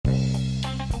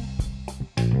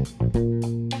5,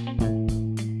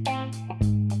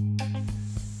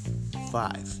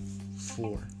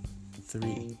 4,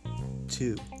 3,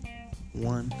 2,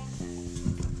 1.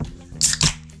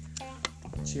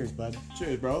 Cheers, bud.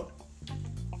 Cheers, bro.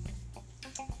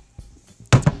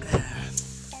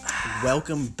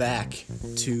 Welcome back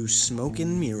to Smoke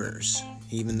and Mirrors.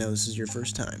 Even though this is your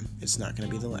first time, it's not going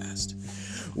to be the last.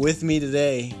 With me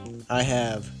today, I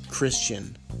have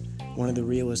Christian, one of the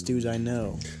realest dudes I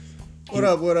know. What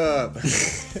up?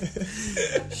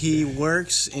 He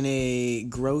works in a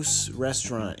gross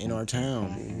restaurant in our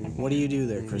town. What do you do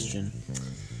there, Christian?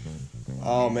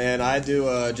 Oh, man, I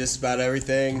do just about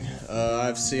everything.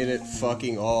 I've seen it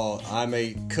fucking all. I'm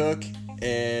a cook,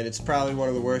 and it's probably one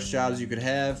of the worst jobs you could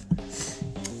have.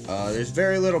 There's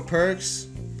very little perks.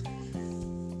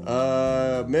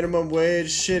 Minimum wage,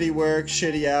 shitty work,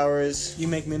 shitty hours. You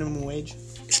make minimum wage?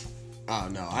 Oh,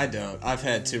 no, I don't. I've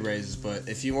had 2 raises, but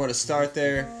if you want to start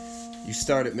there, you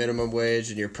start at minimum wage,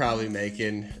 and you're probably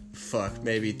making,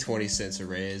 maybe 20 cents a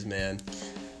raise, man.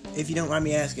 If you don't mind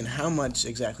me asking, how much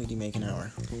exactly do you make an hour?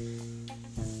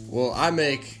 Well, I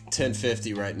make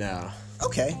 $10.50 right now.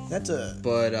 Okay,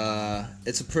 But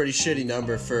it's a pretty shitty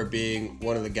number for being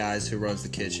one of the guys who runs the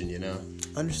kitchen, you know?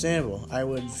 Understandable. I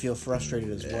would feel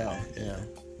frustrated as well. Yeah.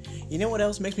 You know what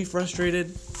else makes me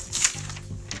frustrated?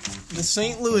 The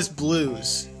St. Louis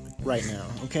Blues right now,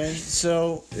 okay?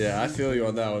 So... Yeah, I feel you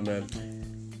on that one, man.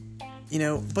 You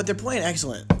know, but they're playing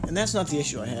excellent, and that's not the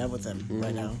issue I have with them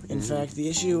right now. In fact, the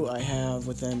issue I have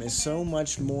with them is so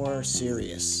much more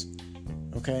serious,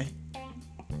 okay?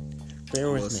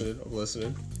 Bear with me. I'm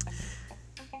listening.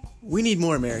 We need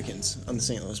more Americans on the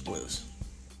St. Louis Blues.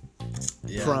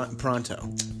 Yeah. Pronto,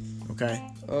 okay?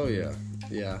 Oh, yeah.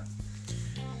 Yeah.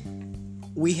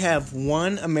 We have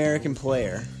one American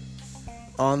player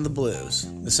on the Blues,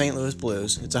 the St. Louis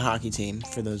Blues. It's a hockey team,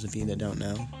 for those of you that don't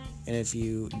know. And if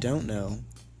you don't know,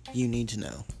 you need to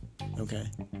know, okay?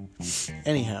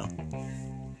 Anyhow,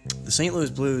 the St. Louis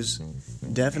Blues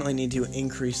definitely need to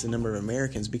increase the number of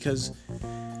Americans because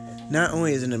not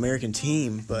only is it an American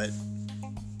team, but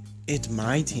it's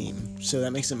my team, so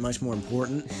that makes it much more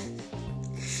important,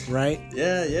 right?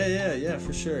 Yeah,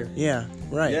 for sure. Yeah,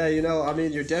 right. Yeah, you know, I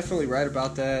mean, you're definitely right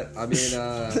about that. I mean,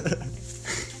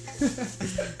 Yeah,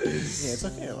 it's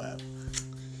okay to laugh.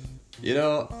 You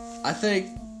know,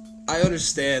 I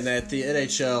understand that the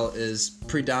NHL is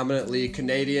predominantly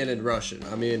Canadian and Russian.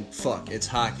 I mean, it's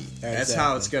hockey. That's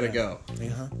how it's going to go.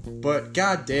 Uh-huh. But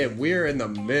goddamn, we're in the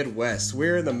Midwest.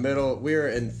 We're in the middle. We're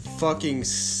in fucking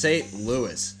St.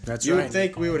 Louis. That's you right. would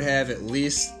think we would have at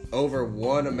least over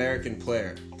one American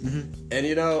player. Mm-hmm. And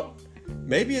you know,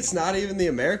 maybe it's not even the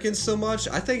Americans so much.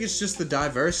 I think it's just the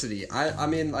diversity. I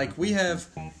mean, like, we have...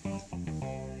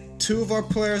 2 of our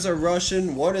players are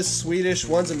Russian, 1 is Swedish,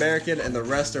 1's American, and the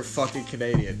rest are fucking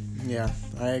Canadian. Yeah,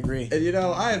 I agree. And you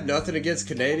know, I have nothing against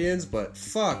Canadians, but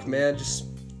fuck, man, just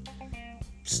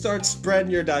start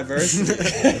spreading your diversity.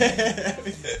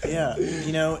 Yeah,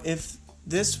 you know, if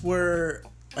this were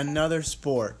another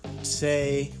sport,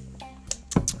 say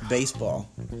baseball,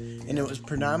 and it was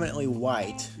predominantly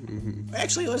white,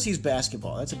 actually, let's use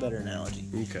basketball. That's a better analogy.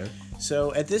 Okay.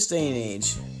 So, at this day and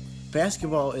age,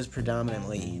 basketball is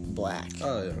predominantly black.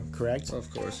 Oh, yeah. Correct? Of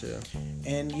course, yeah.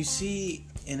 And you see,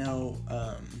 you know,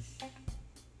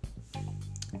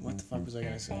 what the fuck was I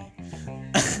going to say?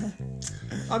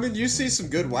 I mean, you see some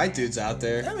good white dudes out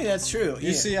there. I mean, that's true.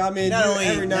 You see, I mean, not only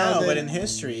every now now, and then, but in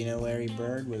history, you know, Larry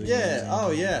Bird was yeah,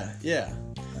 oh, yeah.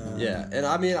 Yeah, and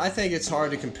I mean, I think it's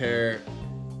hard to compare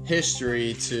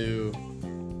history to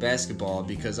basketball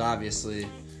because obviously...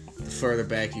 the further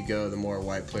back you go, the more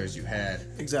white players you had.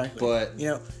 Exactly. But you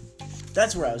know,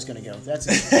 that's where I was going to go. That's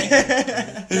it.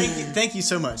 Thank you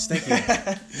so much. Thank you.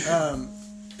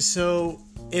 So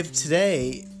if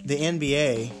today the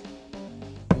NBA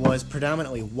was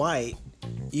predominantly white,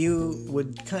 you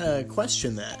would kind of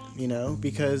question that, you know,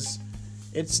 because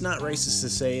it's not racist to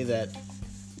say that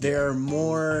there are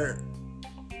more.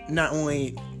 Not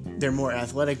only they're more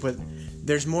athletic, but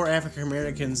there's more African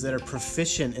Americans that are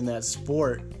proficient in that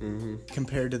sport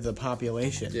compared to the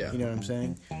population. Yeah. You know what I'm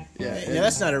saying? Yeah. You know,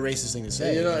 that's not a racist thing to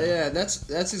say. You know, yeah, that's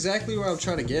exactly what I'm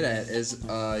trying to get at. Is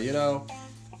you know,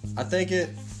 I think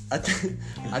it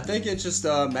just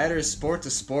matters sport to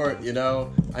sport. You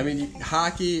know, I mean,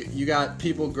 hockey, you got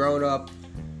people growing up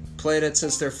playing it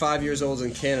since they're 5 years old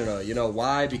in Canada. You know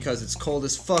why? Because it's cold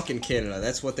as fuck in Canada.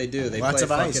 That's what they do. They Lots play of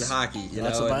fucking ice. hockey. You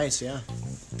Lots know? of ice, yeah.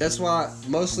 That's why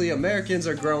mostly Americans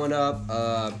are growing up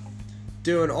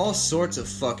doing all sorts of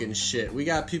fucking shit. We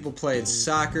got people playing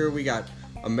soccer. We got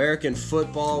American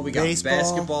football. We got Baseball.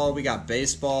 basketball. We got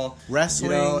baseball.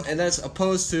 Wrestling. You know, and that's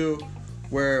opposed to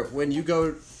Where when you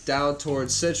go down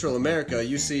towards Central America,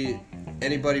 you see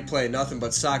anybody play nothing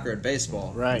but soccer and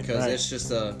baseball. Right, Because right. it's just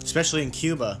a... Especially in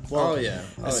Cuba. Well, Oh, yeah.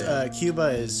 Oh, yeah. Cuba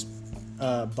is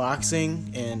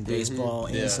boxing and baseball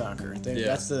and Yeah. soccer. Yeah.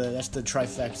 That's the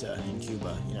trifecta in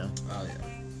Cuba. You know. Oh, yeah.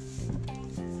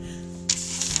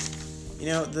 You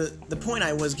know, the point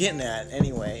I was getting at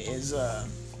anyway is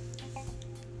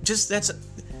just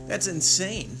that's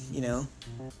insane. You know,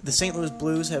 the St. Louis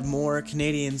Blues have more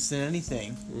Canadians than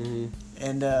anything,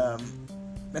 and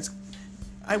that's.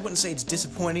 I wouldn't say it's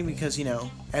disappointing because, you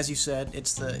know, as you said,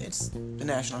 it's the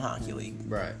National Hockey League.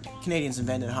 Right. Canadians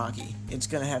invented hockey. It's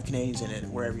going to have Canadians in it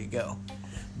wherever you go.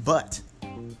 But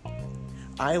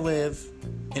I live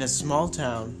in a small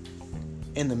town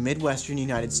in the Midwestern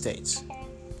United States,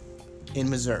 in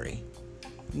Missouri.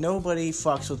 Nobody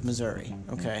fucks with Missouri,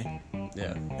 okay?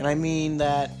 Yeah. And I mean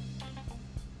that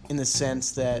in the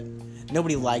sense that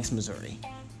nobody likes Missouri.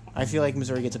 I feel like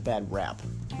Missouri gets a bad rap.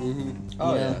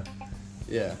 Oh, Yeah. yeah.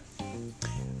 Yeah.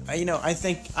 You know, I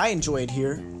think I enjoy it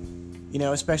here. You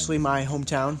know, especially my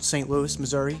hometown, St. Louis,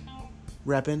 Missouri.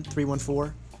 Reppin'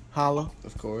 314, holla.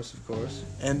 Of course, of course.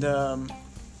 And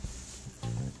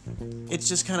it's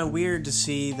just kind of weird to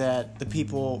see that the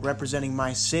people representing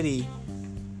my city,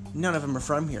 none of them are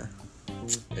from here.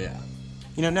 Yeah.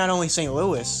 You know, not only St.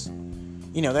 Louis,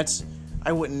 you know,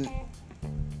 I wouldn't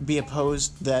be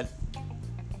opposed that.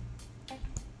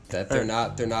 That they're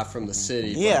not from the city,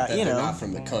 Yeah, but that you they're know, not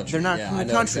from the country. they're not yeah, from the I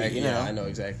know country, exactly, you know. Yeah, I know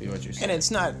exactly what you're saying. And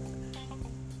it's not.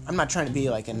 I'm not trying to be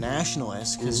like a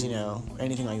nationalist, because, you know,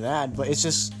 anything like that, but it's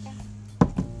just.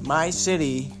 My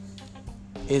city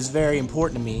is very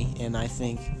important to me, and I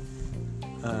think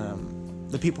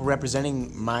the people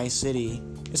representing my city,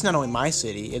 it's not only my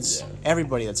city, it's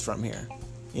everybody that's from here.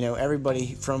 You know,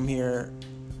 everybody from here,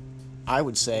 I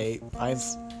would say,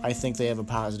 I think they have a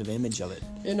positive image of it.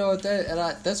 You know,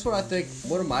 that's what I think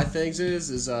one of my things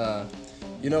is,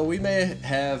 you know, we may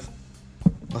have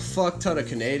a fuck ton of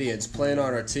Canadians playing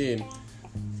on our team,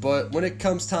 but when it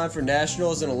comes time for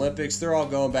nationals and Olympics, they're all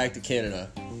going back to Canada.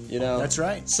 You know? That's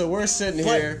right. So we're sitting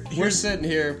here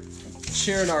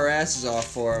cheering our asses off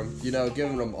for them, you know,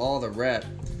 giving them all the rep.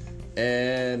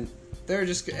 And they're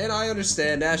just, and I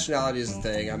understand nationality is a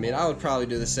thing. I mean, I would probably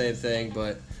do the same thing,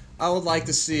 but I would like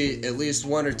to see at least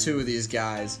one or two of these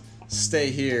guys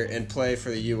stay here and play for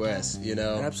the U.S., you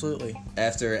know? Absolutely.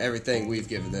 After everything we've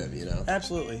given them, you know?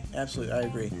 Absolutely. I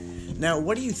agree. Now,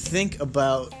 what do you think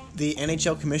about the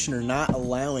NHL commissioner not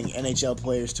allowing NHL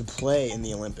players to play in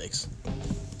the Olympics?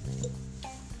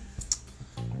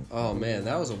 Oh, man,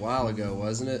 that was a while ago,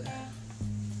 wasn't it?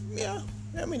 Yeah.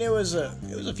 I mean, it was a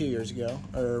few years ago,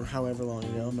 or however long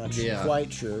ago. I'm not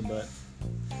quite sure, but...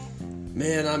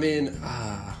 Man, I mean,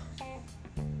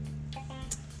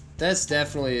 that's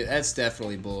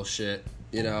definitely bullshit.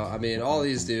 You know, I mean, all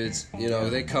these dudes, you know,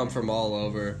 they come from all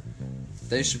over.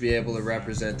 They should be able to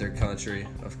represent their country,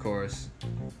 of course.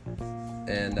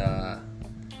 And,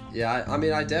 yeah, I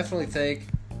mean, I definitely think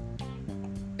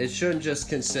it shouldn't just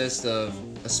consist of,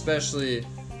 especially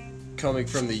coming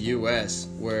from the U.S.,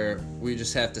 where we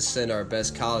just have to send our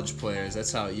best college players.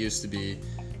 That's how it used to be,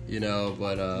 you know,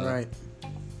 but, Right.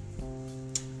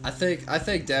 I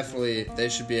think definitely they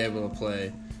should be able to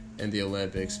play in the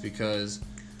Olympics because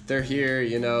they're here,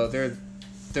 you know, they're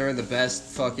in the best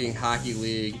fucking hockey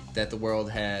league that the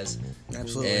world has.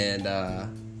 Absolutely. And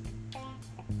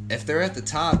if they're at the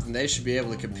top, then they should be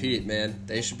able to compete, man.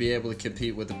 They should be able to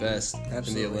compete with the best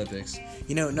in the Olympics.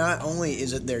 You know, not only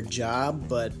is it their job,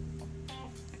 but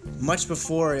much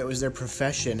before it was their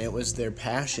profession, it was their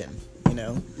passion, you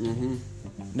know? Mm-hmm.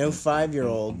 No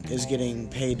 5-year-old is getting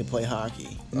paid to play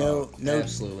hockey. No,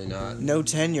 absolutely not. No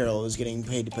 10-year-old is getting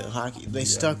paid to play hockey. They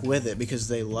stuck with it because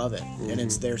they love it, and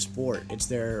it's their sport. It's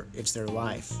their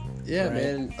life. Yeah,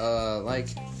 right? man.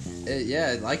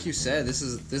 Like you said, this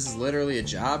is literally a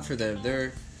job for them.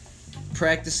 They're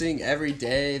practicing every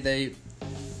day. They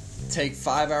take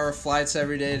 5-hour flights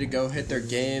every day to go hit their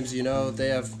games. You know, they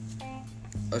have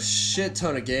a shit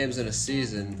ton of games in a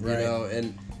season. You know,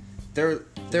 and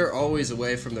they're always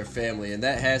away from their family, and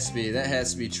that has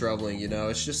to be troubling. You know,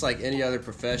 it's just like any other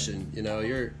profession. You know,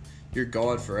 you're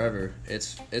gone forever.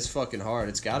 It's fucking hard.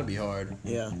 It's got to be hard.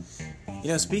 Yeah. You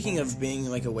know, speaking of being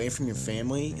like away from your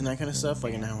family and that kind of stuff,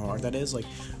 like, and how hard that is, like,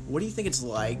 what do you think it's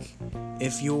like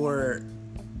if you're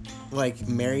like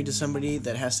married to somebody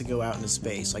that has to go out into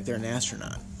space, like they're an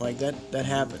astronaut, like that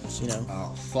happens, you know?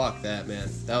 Oh, fuck that, man.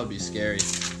 That would be scary.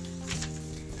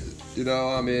 You know,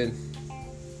 I mean,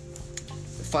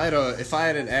 if I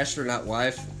had an astronaut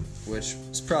wife, which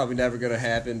is probably never gonna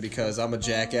happen because I'm a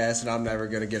jackass and I'm never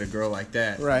gonna get a girl like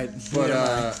that. Right. But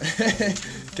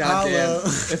goddamn, Hello.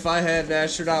 if I had an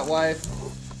astronaut wife,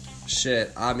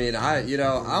 shit. I mean, I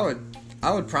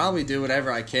would probably do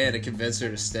whatever I can to convince her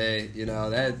to stay. You know,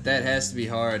 that has to be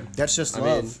hard. That's just I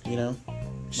love, mean, you know.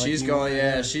 She's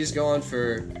going, she's going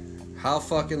for how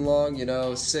fucking long? You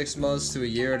know, 6 months to a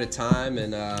year at a time,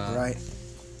 and Right.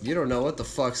 you don't know what the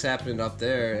fuck's happening up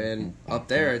there. And up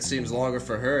there, it seems longer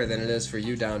for her than it is for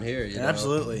you down here. You know?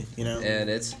 Absolutely, you know. And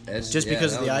it's just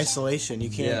because of the that'll isolation, you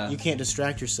can't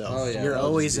distract yourself. Oh, yeah, You're that'll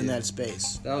always just in be- that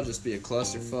space. that'll just be a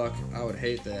clusterfuck. I would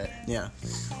hate that. Yeah.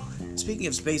 Speaking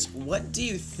of space, what do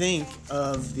you think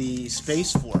of the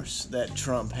Space Force that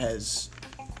Trump has,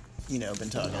 been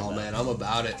talking Oh about? man, I'm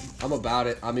about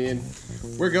it. I mean,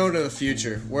 we're going to the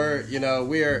future. We are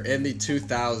in the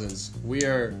 2000s. We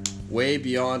are way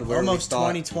beyond where Almost we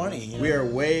thought. 2020. You know? We are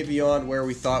way beyond where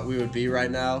we thought we would be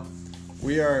right now.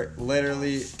 We are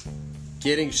literally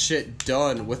getting shit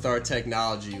done with our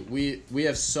technology. We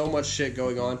have so much shit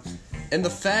going on. And the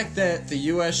fact that the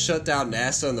US shut down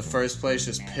NASA in the first place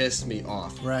just pissed me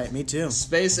off. Right, me too.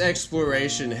 Space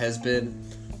exploration has been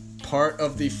part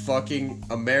of the fucking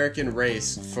American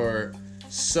race for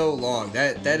so long.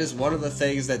 That is one of the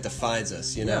things that defines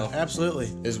us, you know? Yeah,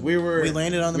 absolutely. Is we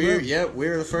landed on the moon. Yeah, we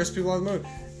were the first people on the moon.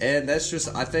 And that's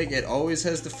just, I think it always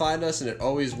has defined us and it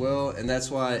always will. And that's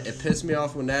why it pissed me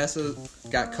off when NASA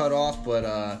got cut off. But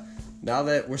now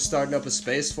that we're starting up a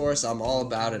Space Force, I'm all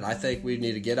about it. I think we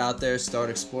need to get out there, start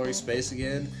exploring space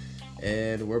again.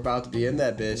 And we're about to be in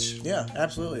that bitch. Yeah,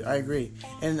 absolutely. I agree.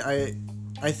 And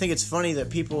I think it's funny that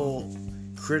people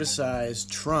criticize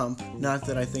Trump. Not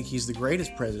that I think he's the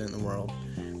greatest president in the world,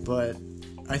 but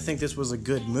I think this was a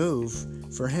good move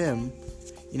for him.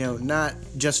 Not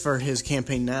just for his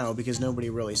campaign now, because nobody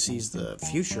really sees the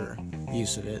future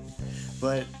use of it,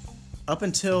 but up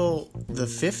until the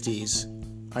 50s,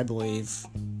 I believe.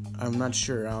 I'm not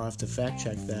sure. I'll have to fact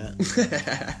check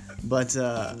that. But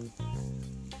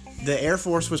the Air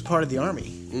Force was part of the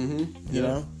Army. Mm-hmm. You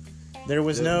know? There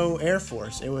was no Air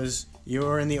Force. It was, you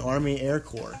were in the Army Air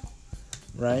Corps,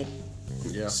 right?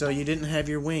 Yeah. So you didn't have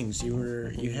your wings.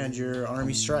 You had your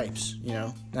Army stripes,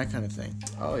 that kind of thing.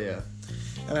 Oh, yeah.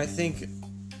 And I think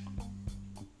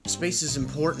space is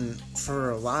important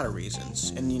for a lot of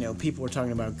reasons. And, people are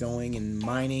talking about going and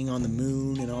mining on the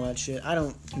moon and all that shit. I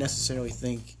don't necessarily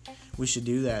think we should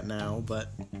do that now, but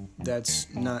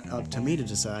that's not up to me to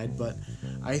decide. But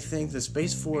I think the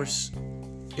Space Force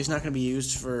is not going to be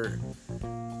used for,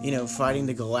 fighting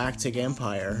the Galactic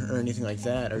Empire or anything like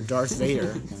that, or Darth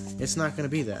Vader. It's not going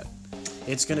to be that.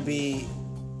 It's going to be,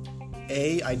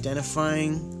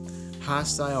 identifying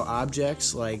hostile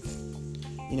objects like,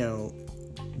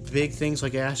 big things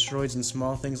like asteroids and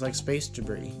small things like space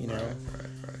debris, Right.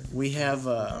 We have,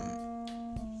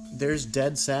 there's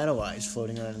dead satellites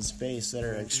floating around in space that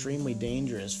are extremely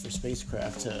dangerous for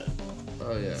spacecraft to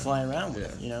fly around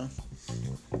with,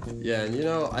 Yeah, and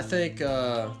I think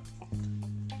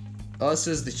us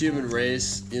as the human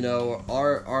race,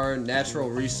 our natural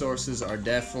resources are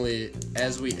definitely,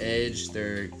 as we age,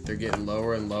 they're getting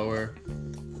lower and lower.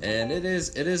 And it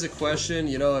is a question,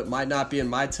 it might not be in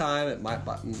my time, it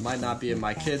might not be in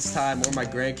my kids' time or my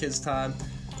grandkids' time,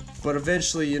 but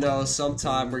eventually,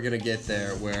 sometime we're going to get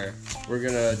there where we're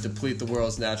going to deplete the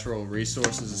world's natural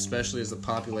resources, especially as the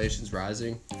population's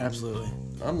rising. Absolutely.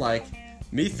 I'm like,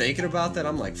 me thinking about that,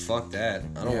 I'm like, fuck that.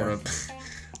 I don't want to,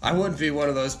 I wouldn't be one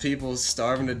of those people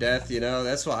starving to death,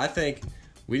 That's why I think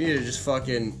we need to just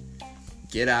fucking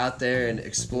get out there and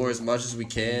explore as much as we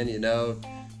can,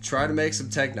 Try to make some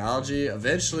technology.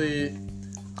 Eventually,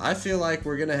 I feel like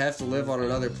we're going to have to live on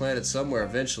another planet somewhere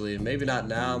eventually. Maybe not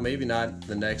now, maybe not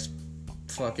the next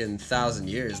fucking 1,000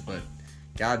 years, but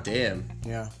goddamn.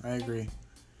 Yeah, I agree.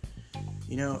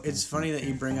 It's funny that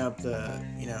you bring up the,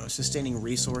 sustaining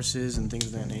resources and things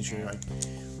of that nature. Like,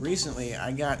 recently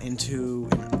I got into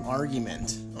an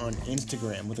argument on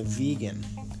Instagram with a vegan.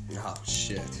 Oh,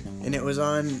 shit. And it was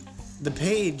on the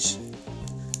page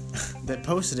that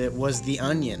posted it was The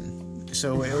Onion.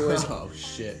 So it was Oh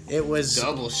shit. It was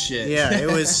double shit. Yeah,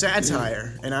 it was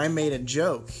satire, and I made a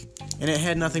joke, and it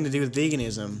had nothing to do with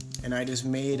veganism, and I just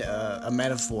made a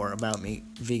metaphor about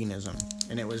veganism,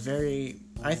 and it was very,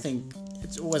 I think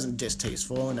it wasn't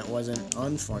distasteful and it wasn't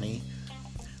unfunny,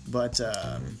 but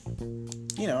I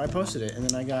posted it, and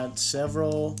then I got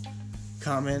several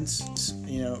comments,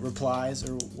 replies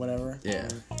or whatever. Yeah.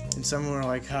 And some were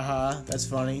like, haha, that's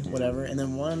funny, whatever. And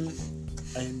then one,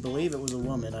 I believe it was a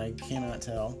woman, I cannot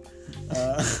tell,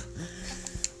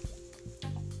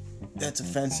 That's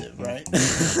offensive, right?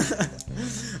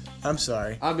 I'm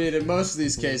sorry. I mean, in most of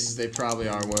these cases, they probably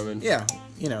are women. Yeah,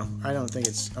 you know, I don't think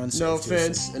it's unsafe. No to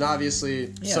offense, assume. and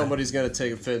obviously Yeah. somebody's gonna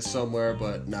take offense somewhere,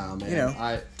 but nah, man. You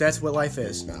know, that's what life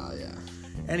is. Nah, yeah.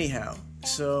 Anyhow,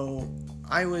 so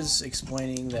I was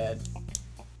explaining that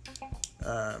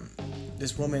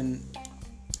this woman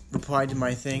replied to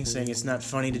my thing saying it's not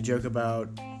funny to joke about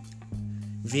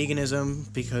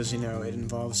veganism because, you know, it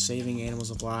involves saving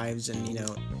animals' lives, and, you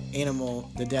know,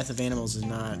 the death of animals is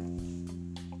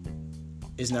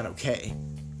not okay,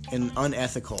 and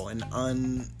unethical and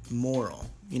unmoral,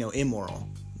 you know, immoral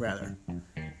rather.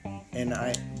 And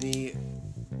the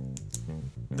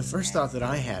first thought that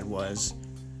I had was,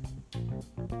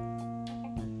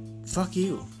 fuck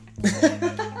you.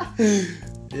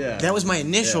 Yeah. That was my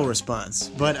initial response,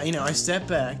 but, you know, I stepped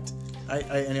back.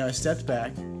 I stepped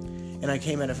back, and I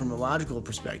came at it from a logical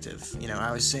perspective. You know,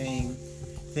 I was saying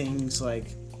things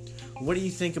like, what do you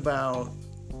think about,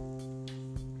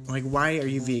 like, why are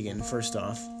you vegan, first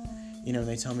off? You know,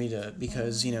 they tell me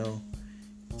because, you know,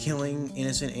 killing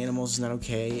innocent animals is not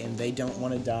okay, and they don't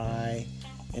want to die,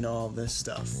 and all this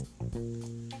stuff.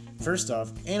 First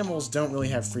off, animals don't really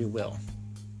have free will.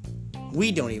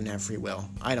 We don't even have free will,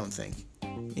 I don't think.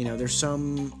 You know, there's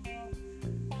some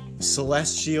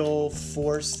celestial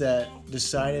force that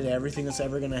decided everything that's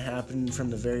ever going to happen from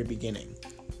the very beginning.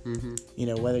 Mm-hmm. You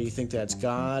know, whether you think that's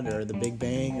God or the Big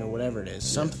Bang or whatever it is,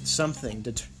 something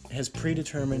has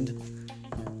predetermined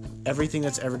everything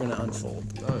that's ever going to unfold.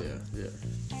 Oh, yeah.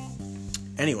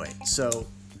 Anyway, so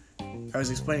I was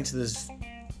explaining to this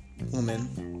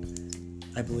woman,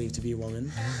 I believe to be a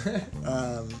woman,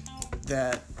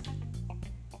 that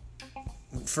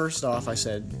first off, I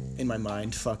said in my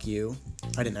mind, fuck you.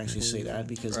 I didn't actually say that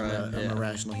because I'm a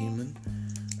rational human.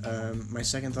 My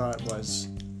second thought was,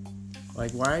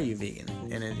 like, why are you vegan?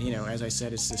 And, it, you know, as I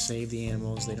said, it's to save the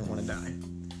animals. They don't want to die.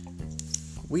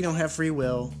 We don't have free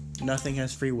will. Nothing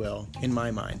has free will, in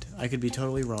my mind. I could be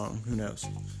totally wrong. Who knows?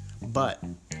 But,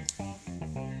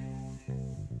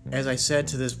 as I said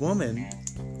to this woman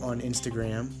on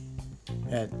Instagram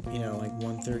at, you know, like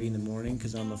 1:30 in the morning,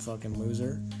 because I'm a fucking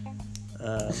loser,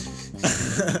 I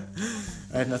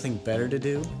had nothing better to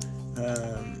do.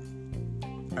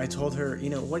 I told her, you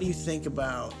know, what do you think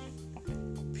about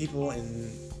people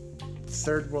in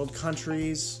third world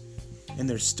countries and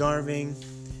they're starving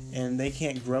and they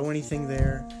can't grow anything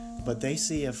there, but they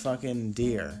see a fucking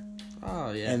deer.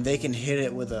 Oh, yeah. And they can hit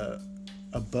it with a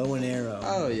bow and arrow.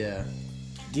 Oh, yeah.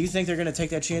 Do you think they're going to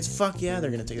take that chance? Fuck yeah, they're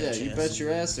going to take that chance. Yeah, you bet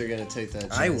your ass they're going to take that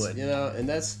chance. I would. You know, and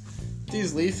that's...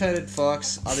 These leaf-headed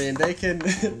fucks, I mean, they can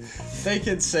they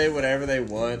can say whatever they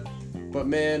want, but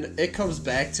man, it comes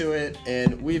back to it,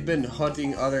 and we've been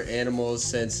hunting other animals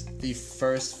since the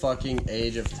first fucking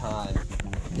age of time.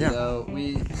 Yeah.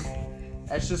 You know,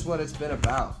 that's just what it's been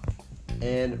about.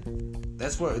 And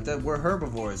that's we're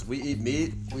herbivores. We eat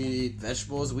meat, we eat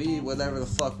vegetables, we eat whatever the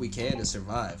fuck we can to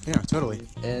survive. Yeah, totally.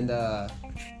 And,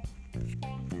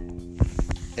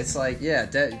 it's like, yeah,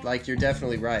 like, you're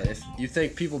definitely right. If you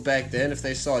think people back then, if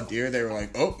they saw a deer, they were like,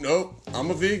 oh, nope, I'm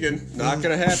a vegan. Not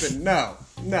gonna happen. No.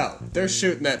 They're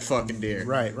shooting that fucking deer.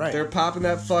 Right. They're popping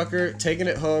that fucker, taking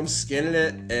it home, skinning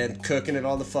it, and cooking it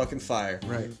on the fucking fire.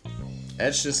 Right.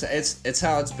 That's just, it's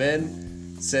how it's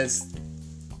been since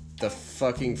the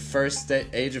fucking first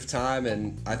age of time,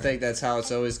 and I think that's how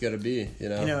it's always gonna be, you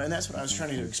know? You know, and that's what I was trying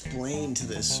to explain to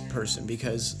this person,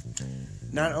 because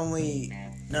not only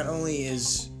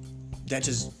is that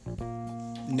just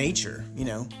nature, you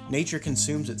know, nature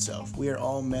consumes itself. We are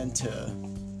all meant to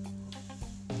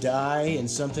die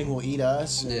and something will eat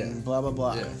us and blah blah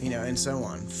blah, you know, and so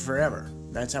on forever.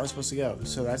 That's how it's supposed to go.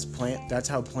 So that's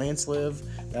how plants live,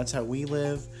 that's how we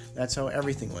live, that's how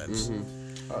everything lives.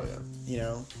 Mm-hmm. Oh yeah. You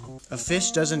know, a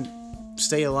fish doesn't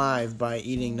stay alive by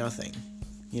eating nothing.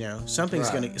 You know, something's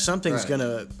gonna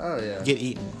get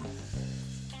eaten.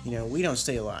 You know, we don't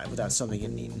stay alive without something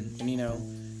getting eaten. And, you know,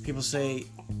 people say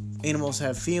animals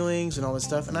have feelings and all this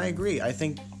stuff, and I agree. I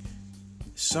think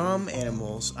some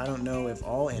animals, I don't know if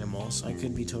all animals, I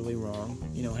could be totally wrong,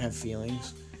 you know, have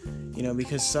feelings. You know,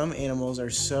 because some animals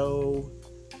are so,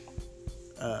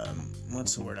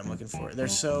 what's the word I'm looking for? They're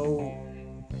so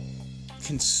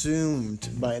consumed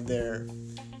by their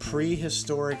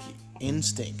prehistoric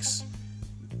instincts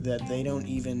that they don't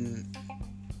even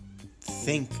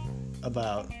think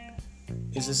about,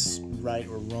 is this right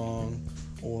or wrong,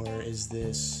 or is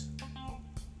this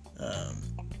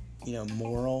you know,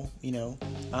 moral? You know,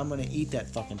 I'm gonna eat that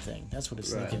fucking thing. That's what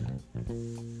it's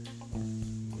thinking.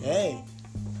 Hey,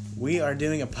 we are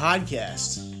doing a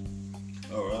podcast.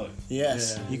 Oh really?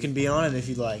 Yes, you can be on it if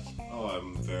you'd like. Oh Oh,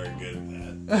 I'm very good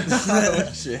at that.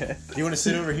 Oh, shit. Do you want to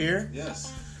sit over here?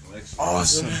 Yes.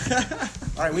 Awesome.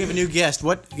 All right, we have a new guest.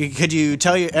 What could you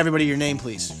tell everybody your name,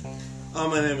 please?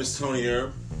 My name is Tony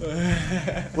Erb.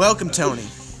 Welcome, Tony.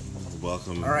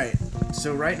 Welcome. All right.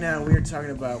 So right now we are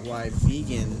talking about why are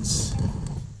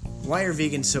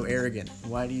vegans so arrogant?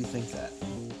 Why do you think that?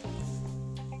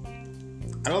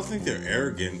 I don't think they're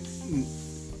arrogant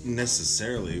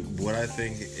necessarily. What I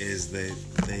think is that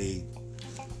they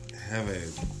have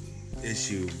an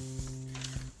issue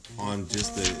on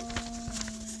just the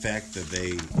fact that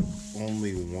they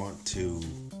only want to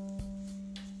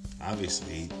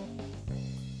obviously eat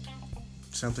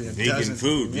Something that vegan doesn't,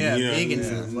 food. Yeah, you know, vegan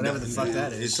food, whatever the fuck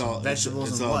that is. It's all vegetables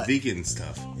it's and all what? vegan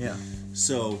stuff. Yeah.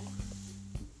 So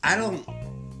I'm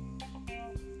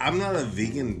not a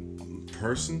vegan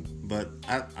person, but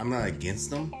I'm not against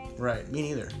them. Right. Me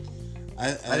neither.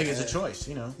 I think it's a choice.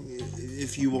 You know.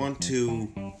 If you want to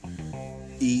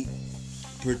eat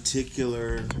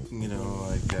particular,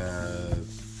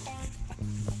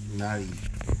 not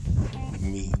eat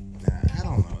meat. I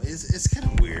don't know. It's kind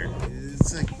of weird.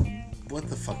 It's like, what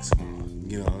the fuck's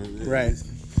going on? Right.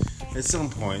 At some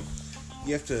point,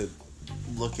 you have to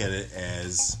look at it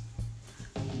as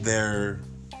they're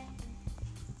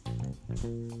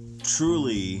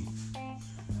truly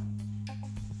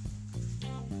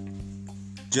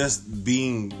just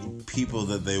being people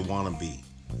that they want to be.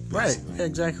 Right.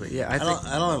 Exactly. Yeah. I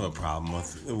don't have a problem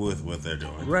with what they're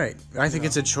doing. Right. I think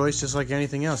it's a choice, just like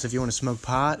anything else. If you want to smoke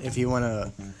pot, if you want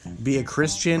to be a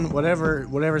Christian,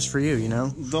 whatever's for you. You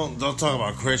know. Don't talk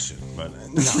about Christian, but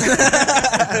no.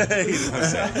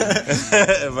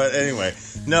 But anyway,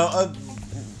 no.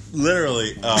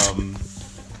 Literally,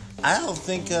 I don't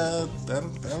think I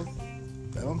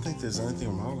don't think there's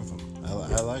anything wrong with them. I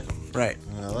like them. Right.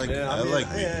 I like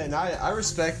Yeah, and I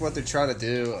respect what they're trying to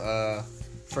do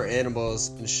for animals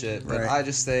and shit, but Right. I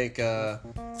just think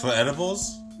for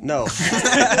edibles. no.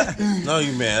 No,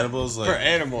 you mean edibles like For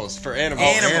animals.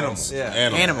 animals. Yeah.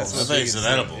 Animals. I think you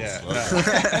said edibles.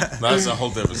 Yeah. That's a whole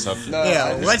different subject. No,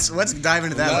 Yeah. I just- Let's dive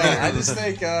into that No, later. I just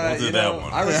think We'll do that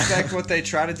one. I respect what they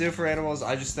try to do for animals.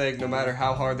 I just think no matter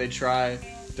how hard they try,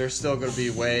 they're still going to be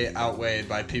way outweighed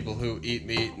by people who eat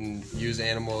meat and use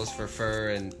animals for fur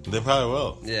and They probably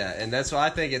will. yeah, and that's why I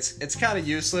think it's kind of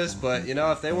useless. But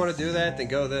if they want to do that, then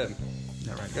go them.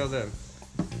 Right. Go them.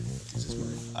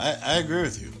 I agree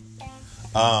with you.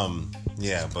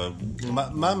 Yeah, but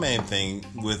my main thing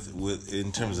with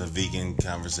in terms of vegan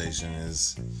conversation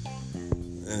is,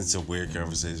 and it's a weird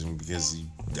conversation because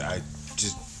I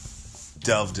just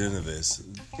delved into this,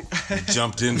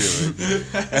 jumped into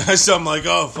it, so I'm like,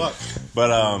 oh fuck. But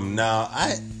now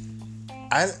I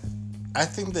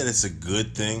think that it's a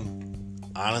good thing,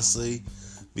 honestly,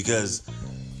 because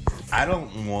I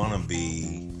don't want to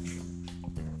be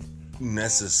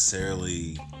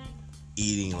necessarily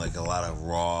eating like a lot of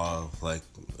raw,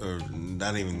 or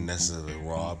not even necessarily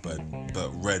raw, but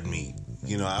red meat.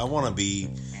 I want to be.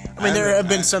 I mean, there have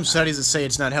been some studies that say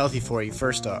it's not healthy for you.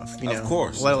 First off, Of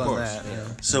course, let of alone course. that. You know.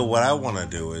 So what I want to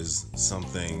do is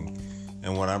something,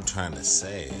 and what I'm trying to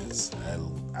say is,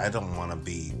 I don't want to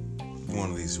be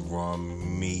one of these raw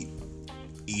meat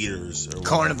eaters or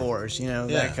Carnivores, Yeah.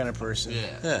 that kind of person.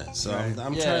 Yeah, so Right.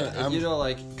 I'm Yeah, trying. and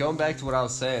like going back to what I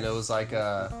was saying, it was like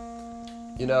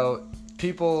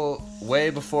people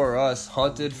way before us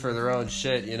hunted for their own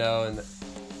shit, and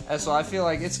so I feel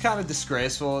like it's kind of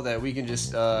disgraceful that we can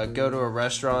just go to a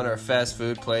restaurant or a fast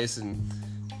food place and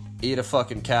eat a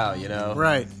fucking cow,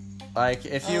 Right. Like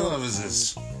if I you, don't know,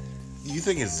 you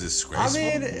think it's I disgraceful?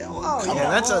 mean, well,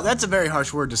 Yeah, that's a very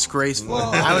harsh word, disgraceful.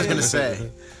 Well, I was I gonna mean-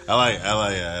 say. I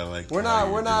like. we're how not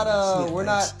you're doing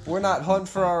this. we're not hunting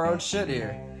for our own shit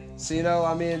here. So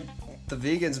I mean, the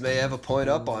vegans may have a point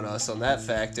up on us on that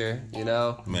factor,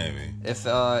 Maybe. If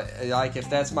if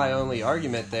that's my only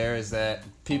argument there is that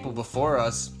people before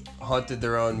us hunted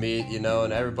their own meat, and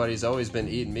everybody's always been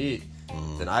eating meat,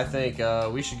 then I think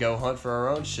we should go hunt for our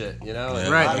own shit, And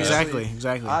Right. obviously-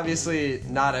 Exactly. Obviously,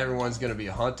 not everyone's going to be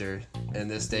a hunter in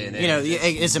this day and age.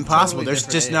 It's impossible. totally There's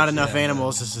different just not age, enough yeah.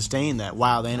 animals to sustain that.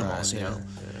 Wild animals, Right,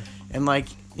 And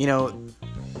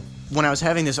when I was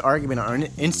having this argument on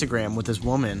Instagram with this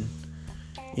woman,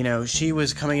 she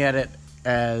was coming at it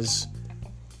as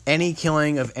any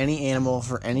killing of any animal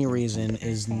for any reason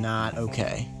is not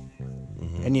okay.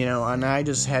 And and I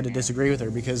just had to disagree with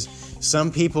her because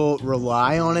some people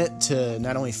rely on it to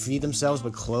not only feed themselves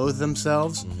but clothe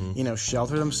themselves,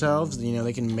 shelter themselves.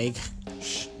 They can make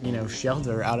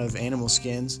shelter out of animal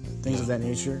skins, things of that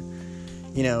nature.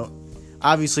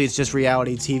 Obviously it's just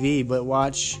reality TV, but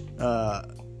watch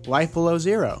Life Below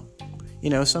Zero.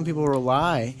 Some people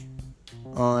rely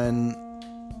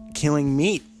on killing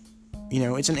meat. You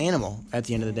know, it's an animal at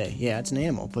the end of the day. Yeah, it's an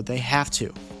animal, but they have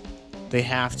to. They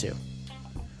have to.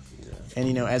 And,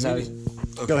 you know, as I was...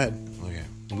 Okay. Go ahead. Okay.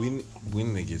 We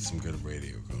need to get some good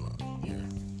radio going on here.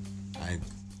 I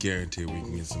guarantee we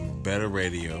can get some better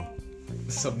radio.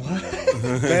 Some what?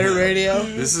 Better radio?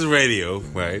 This is radio,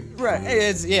 right? Right.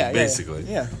 It's, yeah. Basically.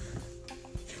 Yeah.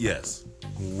 Yes.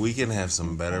 We can have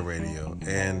some better radio.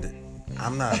 And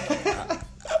I'm not...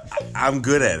 I'm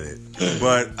good at it,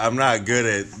 but I'm not good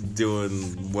at doing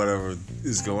whatever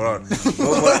is going on.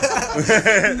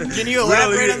 Can you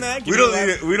elaborate on that? We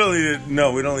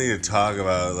don't need to talk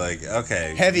about, like,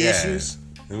 okay, heavy issues.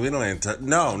 We don't need to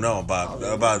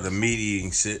about the meat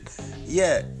eating shit.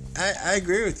 Yeah, I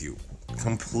agree with you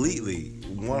completely,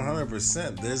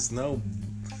 100%. There's no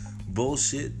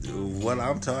bullshit what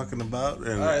I'm talking about,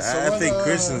 and right, so I think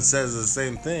Christian says the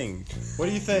same thing. What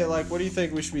do you think? Like, what do you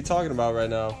think we should be talking about right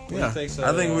now? What do you think? So,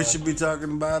 I think we should be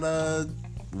talking about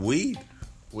weed.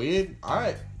 Weed. All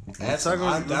right. Let's talk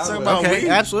about Okay, weed.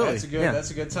 absolutely. That's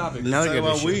a good topic. Another Let's good talk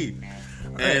about issue. weed.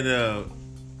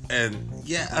 And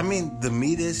yeah, I mean the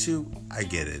meat issue, I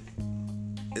get it.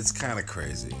 It's kind of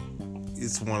crazy.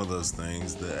 It's one of those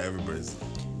things that everybody's,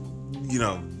 you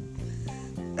know,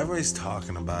 everybody's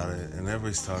talking about it, and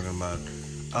everybody's talking about,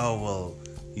 oh well,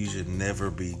 you should never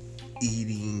be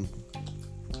eating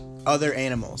Other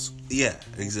animals. Yeah,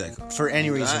 exactly. For any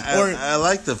reason. I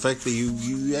like the fact that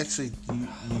you actually you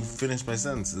finished my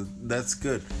sentence. That's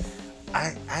good.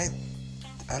 I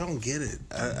don't get it.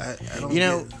 I don't. You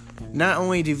know, get it. Not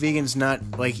only do vegans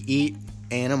not like eat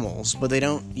animals, but they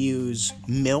don't use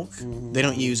milk. They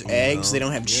don't use eggs. They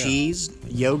don't have cheese,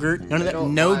 yogurt, none of that.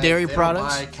 No dairy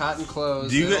products. They don't buy cotton clothes.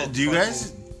 Do you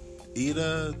guys eat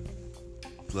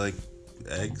like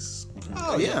eggs?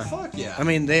 Oh yeah, fuck yeah. I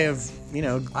mean, they have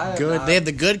good. They have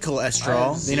the good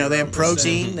cholesterol. You know, they have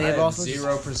protein. They have also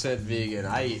 0% vegan.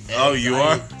 I eat eggs. Oh, you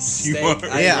are? Steak, You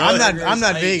are? Yeah, I'm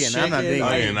not I eat vegan. I'm not chicken, vegan.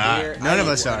 I eat You're not. beer, None I of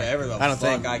eat us are. whatever the I don't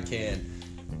fuck think. I can.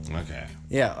 Okay.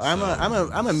 Yeah,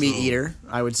 I'm a meat eater,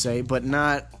 I would say, but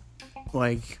not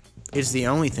like it's the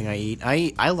only thing I eat.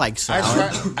 I like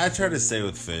salad. I try to stay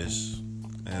with fish.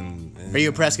 And Are you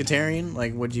a pescatarian?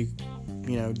 Like, would you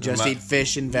just eat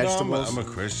fish and vegetables? No, I'm a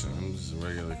Christian. I'm just a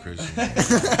regular Christian.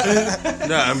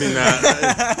 No, I mean,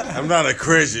 I'm not a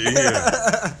Christian.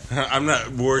 Yeah. I'm not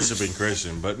worshiping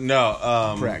Christian, but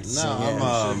no. Practicing,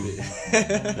 No,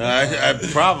 I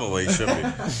probably should be,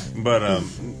 but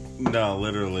no,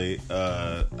 literally,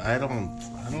 I don't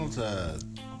know.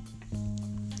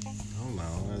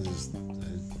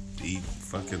 I eat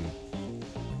fucking.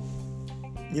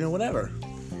 Whatever.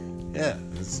 Yeah,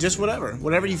 Just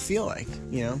whatever you feel like.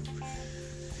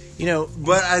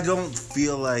 But I don't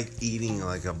feel like eating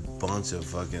like a bunch of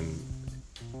fucking.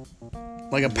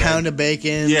 Like a pound of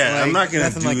bacon. Yeah, like, I'm not gonna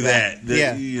nothing do like that.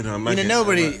 Yeah, I'm not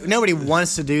gonna, nobody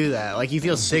wants to do that. Like, you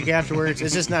feel sick afterwards.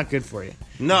 It's just not good for you.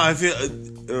 No, I feel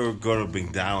or go to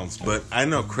McDonald's, but I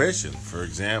know Christian, for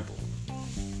example.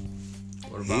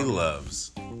 He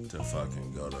loves to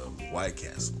fucking go to White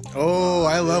Castle. Oh,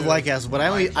 I love White Castle, but I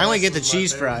only get the Castle's my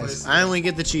cheese favorite fries. place. I only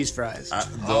get the cheese fries.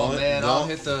 I'll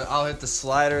hit the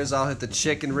sliders. I'll hit the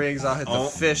chicken rings. I'll hit the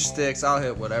fish sticks. I'll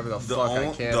hit whatever the fuck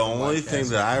I can. The only thing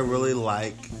that I really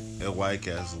like at White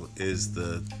Castle is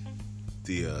the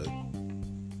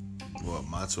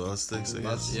mozzarella sticks, I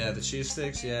guess? Yeah, the cheese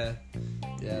sticks, yeah.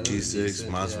 Yeah, Cheese sticks,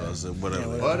 mozzarella sticks,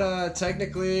 whatever. But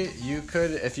technically, you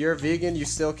could, if you're a vegan, you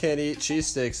still can't eat cheese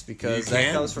sticks because You that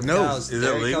can't? comes from No. cows. Is that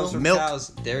Dairy legal? comes from Milk. cows.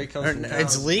 Dairy comes from cows.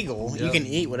 It's legal. You Yep. can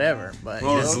eat whatever, but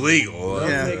Well, it's legal. Milk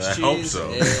Yeah. makes I cheese hope so.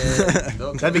 and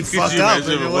milk that'd be makes- fucked you up.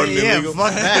 imagine if it wasn't Yeah, illegal?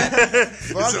 fuck that.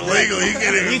 It's illegal. You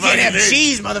can't even You can't have fucking eat.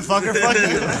 cheese, motherfucker. Fuck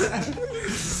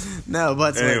you. No,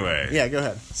 but Anyway. yeah, go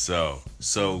ahead.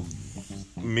 So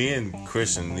me and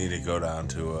Christian need to go down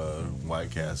to White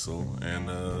Castle and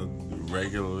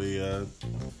regularly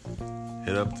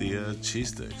hit up the cheese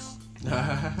sticks.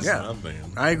 That's Yeah. what I'm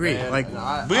thinking. I agree. Man, Like,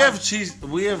 We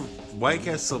have White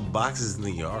Castle boxes in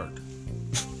the yard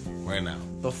right now.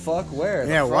 The fuck where?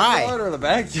 Yeah, the front why? yard or the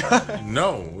backyard?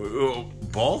 No,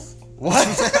 both. What?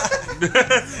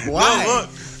 why? No, look,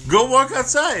 go walk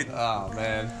outside. Oh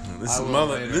man. This I will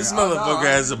later. this Oh, no, motherfucker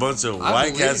has a bunch of I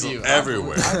White believe Castle you.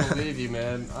 everywhere. I believe you,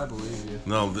 man. I believe you.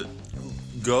 No,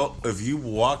 go if you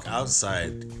walk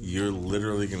outside, you're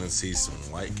literally gonna see some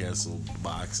White Castle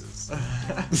boxes.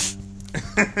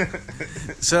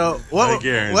 So I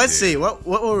guarantee let's it. see. What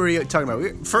were we talking about?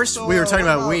 We were talking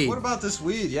about weed. What about this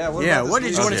weed? Yeah. What Yeah, about this what did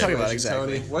weed you want to talk situation, about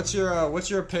exactly? Tony? What's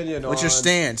your opinion on What's your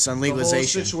stance on the whole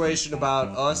legalization? situation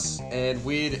about us and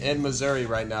weed in Missouri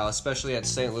right now, especially at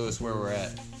St. Louis where we're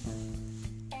at?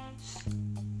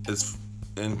 it's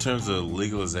in terms of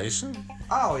legalization.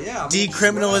 Oh yeah,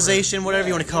 Decriminalization, whatever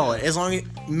you want to call it, as long as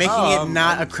making it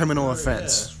not a criminal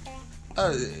offense.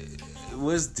 It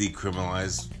was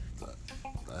decriminalized,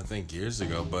 I think, years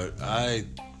ago, but To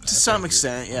some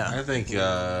extent, yeah. I think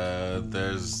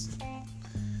there's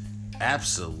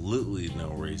absolutely no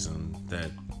reason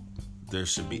that there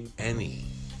should be any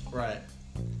Right.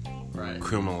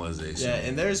 criminalization. Yeah,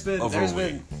 and there's been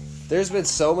Overweight. there's been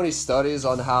so many studies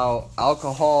on how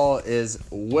alcohol is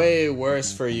way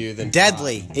worse for you than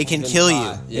Deadly. pot. It can Than kill you.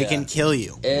 pot, yeah. It can kill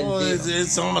you. And Well,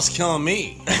 it's almost killing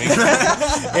me. I mean,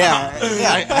 Yeah.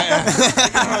 I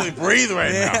can hardly breathe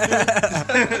right now.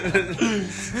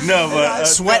 No, but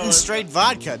Sweating straight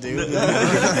vodka, dude.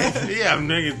 yeah, I'm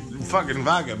drinking fucking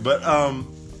vodka. But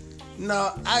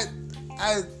no, I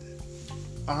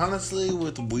honestly,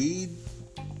 with weed,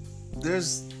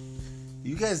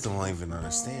 you guys don't even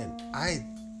understand. I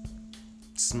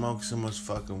smoke so much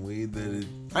fucking weed that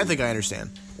I think I understand.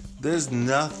 there's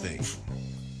nothing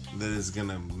that is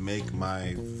gonna make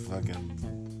my fucking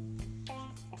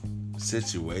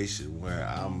situation where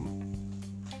I'm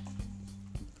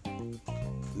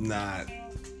not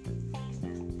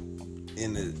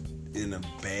in a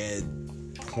bad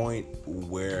point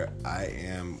where I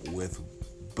am with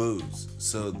booze.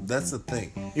 So that's the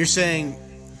thing. You're saying,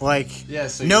 like, Yeah,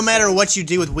 so no you're matter saying- what you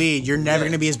do with weed, you're never Yeah.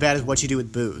 going to be as bad as what you do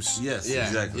with booze. Yes, yeah,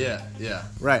 exactly. Yeah.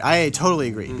 Right, I totally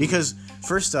agree. Because,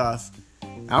 first off,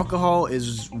 alcohol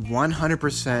is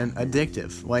 100%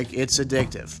 addictive. Like, it's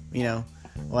addictive, you know?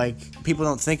 Like, people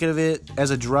don't think of it as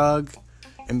a drug,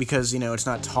 and because, you know, it's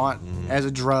not taught as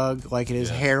a drug like it is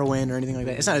heroin or anything like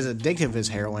that. It's not as addictive as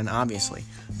heroin, obviously.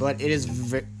 But it is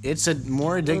it's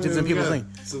more addictive than people think.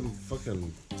 Some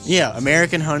fucking Yeah,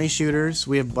 American Honey Shooters.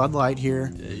 We have Bud Light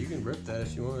here. Yeah, you can rip that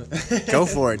if you want. Go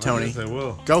for it, Tony. Yes, I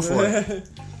will. Go for it.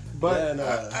 But Yeah,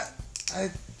 no.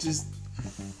 I just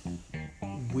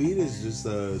weed is just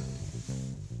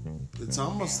it's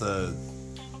almost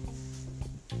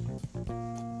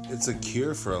it's a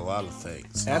cure for a lot of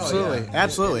things. Absolutely, Oh, yeah.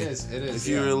 absolutely. It is. If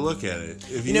you yeah. were to look at it,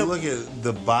 if you know- look at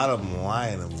the bottom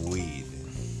line of weed,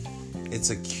 it's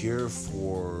a cure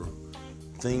for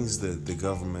things that the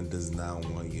government does not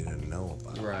want you to know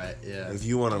about. Right. Yeah. If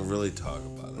you want to really talk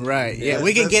about it. Right. Yeah, Yeah,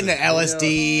 we can get into that's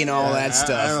LSD and all that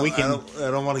stuff. We can.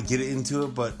 I don't want to get into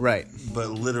it, but Right. But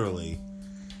literally,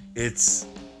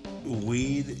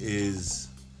 weed is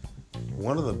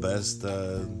one of the best.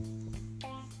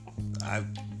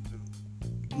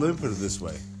 Let me put it this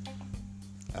way.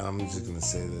 I'm just gonna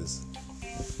say this: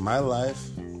 my life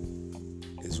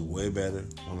is way better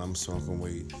when I'm smoking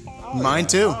weed. Mine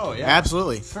too. Oh, yeah.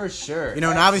 Absolutely. For sure. You know,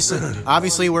 and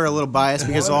obviously we're a little biased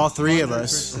because all three of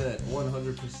us. 100%.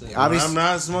 When Obvious- I'm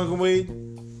not smoking weed,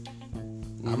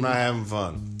 I'm not having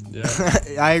fun. Yeah.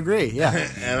 I agree. Yeah.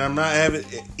 And I'm not having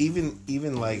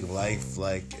even like life,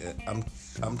 like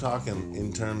I'm talking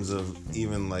in terms of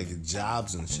even like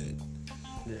jobs and shit.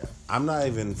 Yeah. I'm not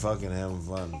even fucking having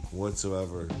fun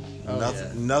whatsoever.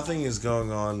 Oh, Nothing is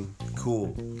going on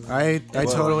cool. I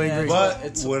totally agree. But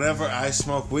It's- whenever I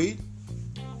smoke weed,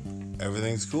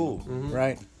 everything's cool.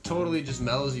 Right. Totally just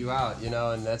mellows you out, you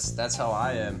know, and that's how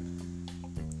I am.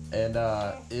 And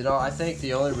you know, I think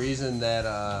the only reason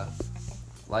that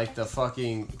like the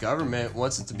fucking government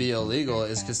wants it to be illegal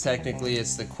is because technically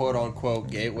it's the quote unquote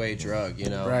gateway drug, you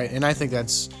know. Right. And I think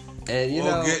that's. And you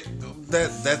Well, know,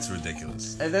 that's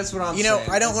ridiculous. and that's what I'm You saying.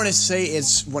 know, I don't want to say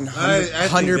it's I think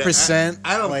 100%.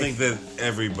 I don't like- think that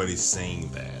everybody's saying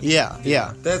that. Yeah.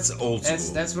 Yeah. That's old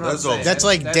school. That's what I'm old saying. That's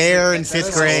like Dare in fifth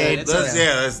that's- grade. it's That's a-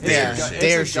 that's Yeah. dare It's, shit.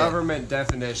 Dare a shit. government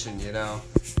definition, you know,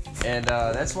 and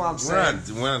that's what I'm saying.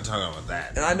 We're not talking about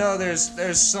that. And I know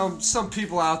there's some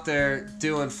people out there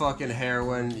doing fucking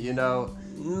heroin, you know.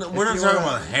 No, If we're not you talking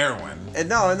wanna- about heroin. And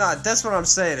no, that's what I'm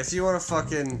saying. If you want to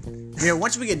fucking, You know,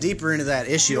 once we get deeper into that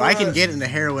issue, you I can wanna- get into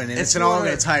heroin, and if it's you all wanna-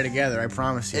 going to tie together. I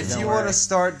promise you. if Don't you worry. want to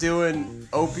start doing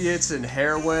opiates and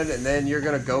heroin, and then you're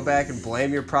gonna go back and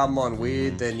blame your problem on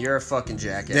weed, then you're a fucking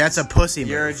jackass. That's a pussy.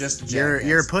 You're move. just a you're a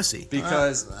jackass. pussy.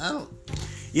 because I don't.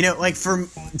 You know, like so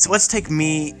let's take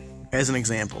me as an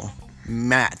example.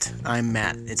 Matt. I'm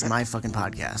Matt. It's my fucking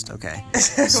podcast, okay?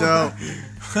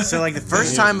 So like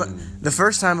the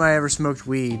first time I ever smoked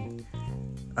weed,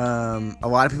 a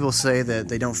lot of people say that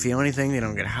they don't feel anything, they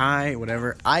don't get high,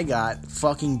 whatever. I got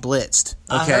fucking blitzed.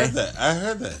 Okay. I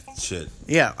heard that shit.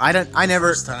 Yeah, I never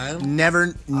First time?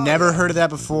 never heard of that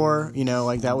before, you know,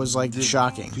 like that was like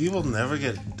shocking. People never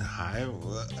get high.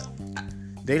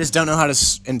 They just don't know how to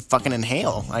fucking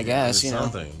inhale, I guess, you know.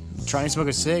 Something. try and smoke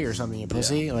a cig or something, you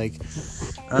pussy. Like,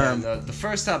 the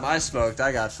first time I smoked,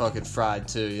 I got fucking fried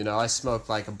too. You know, I smoked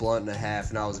like a blunt and a half,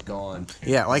 and I was gone.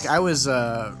 yeah, like I was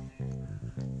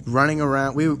running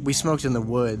around. We smoked in the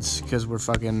woods because we're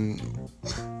fucking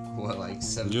What, like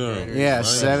seventh Yeah. graders? yeah, Right.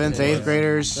 7th, 8th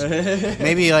graders.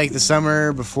 Maybe like the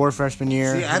summer before freshman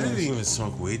year. See, I didn't even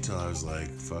smoke weed till I was like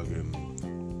fucking.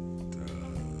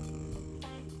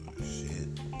 Shit.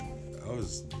 I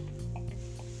was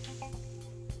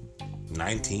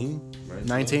 19.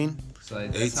 19. So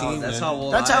that's 18, That's man. how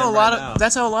old That's I how a am lot right of now.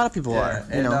 that's how a lot of people are.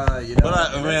 You and, know. you know, But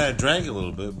I mean, I drank a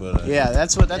little bit, but Yeah,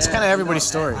 that's kind of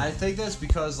everybody's you know, story. I think that's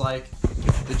because like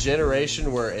the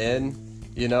generation we're in,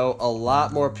 you know, a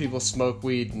lot more people smoke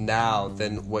weed now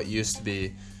than what used to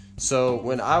be. So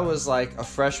when I was like a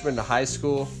freshman in high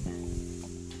school,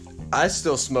 I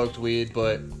still smoked weed,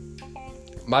 but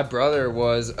my brother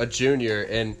was a junior,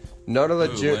 and none of the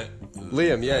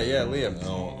Liam, Liam, I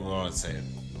don't want to say it.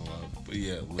 But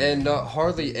yeah, and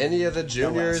hardly any of the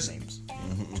juniors. names.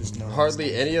 Just no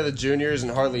Hardly any of the juniors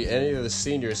and hardly any of the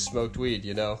seniors smoked weed,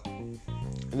 you know?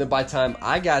 And then by the time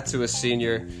I got to a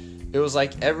senior, it was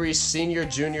like every senior,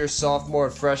 junior, sophomore,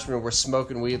 and freshman were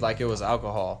smoking weed like it was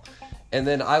alcohol. And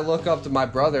then I look up to my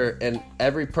brother, and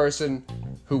every person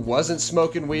who wasn't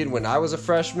smoking weed when I was a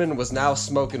freshman was now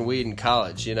smoking weed in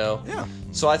college, you know? Yeah.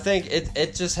 So I think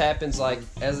it just happens like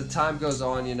as the time goes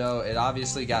on, you know, it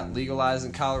obviously got legalized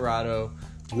in Colorado.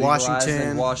 Legalized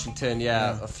in Washington,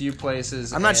 yeah, a few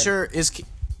places. I'm not and sure It's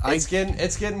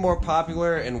getting more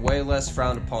popular and way less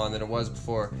frowned upon than it was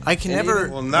before. I can And never.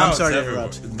 even- well, now I'm it's sorry to everywhere.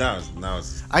 interrupt. Now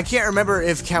it's. I can't remember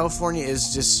if California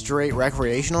is just straight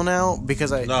recreational now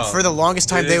because No, for the longest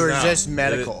time it they is were now. just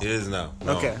medical. It is now.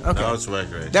 No, Okay. Now it's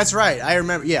recreational. That's right. I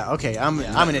remember. Yeah. Okay. I'm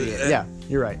an idiot. Yeah.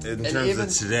 You're right. In And terms even-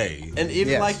 of today. And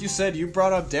even Yes. like you said, you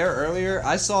brought up Dare earlier.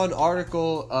 I saw an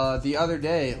article the other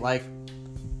day, like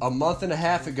a month and a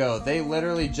half ago. They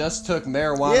literally just took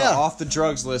marijuana Yeah. off the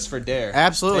drugs list for Dare.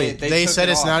 Absolutely. They took said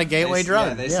it it's off. not a gateway drug.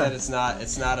 Yeah, they Yeah. said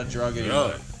it's not a drug anymore.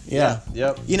 Really? Yeah.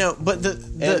 Yep. You know, but the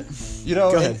And, you know,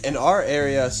 Go in, ahead. in our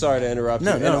area, sorry to interrupt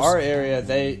No, you. no, In our area,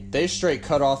 they straight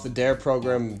cut off the Dare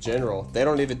program in general. They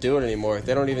don't even do it anymore.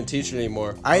 They don't even teach it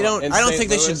anymore. I don't In think St.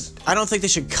 they Louis- should. I don't think they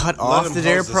should cut Let off him the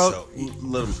Dare host the pro. show.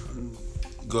 Let him.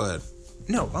 Go ahead.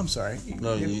 No, I'm sorry.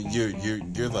 No, you're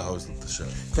the host of the show.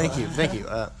 Thank you.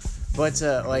 But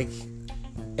like,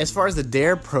 as far as the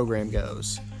Dare program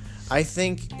goes, I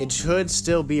think it should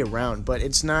still be around, but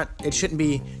it's not. It shouldn't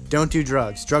be. Don't do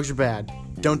drugs. Drugs are bad.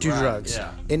 Don't do Right, drugs.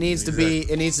 yeah. It needs to be.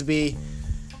 It needs to be.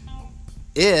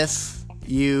 If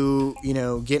you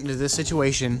get into this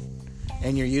situation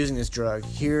and you're using this drug,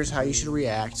 here's how you should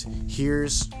react.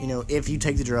 Here's if you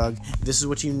take the drug, this is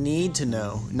what you need to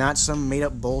know, not some made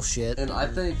up bullshit. And I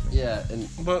think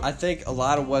But- I think a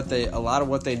lot of what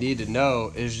they need to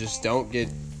know is just don't get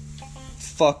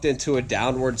fucked into a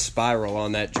downward spiral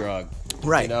on that drug.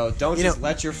 Right. You know, don't You just know-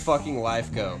 let your fucking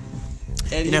life go.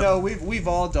 And You you know- know, we've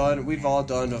all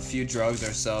done a few drugs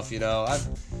ourselves. You know, I've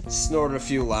snorted a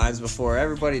few lines before.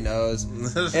 Everybody knows.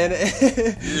 And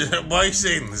Why are you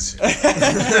saying this?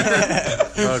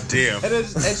 Oh damn! And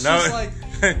it's just No, like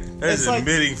that's it's like-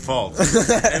 admitting fault.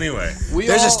 Anyway,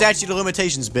 There's all, a statute of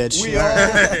limitations, bitch. We all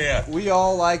yeah, we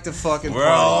all like to fucking. we're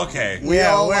party. all okay. We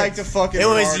Yeah, all we're- like to fucking. It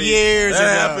was party. years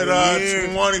That ago. happened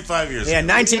years- 25 years Yeah, ago.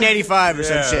 1985 or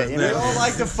Yeah, some shit. We yeah. all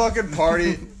like to fucking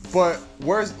party, but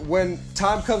when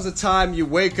time comes a time, you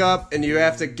wake up and you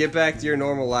have to get back to your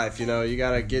normal life. You know, you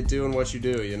gotta get doing what you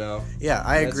do. You know. Yeah,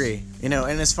 I agree. And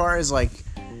as far as like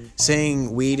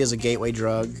saying weed is a gateway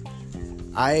drug,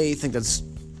 I think that's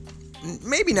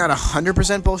maybe not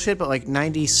 100% bullshit, but like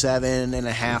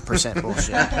 97.5%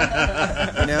 bullshit.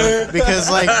 Because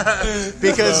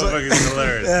Motherfucker's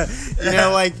hilarious.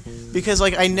 because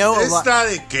I know a It's lot. not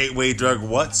a gateway drug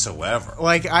whatsoever.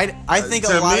 Like I think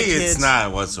to a lot me, of kids. it's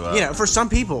not whatsoever. For some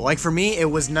people, like for me, it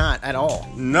was not at all.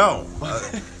 No.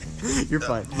 You're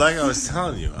fine. Like I was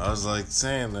telling you, I was like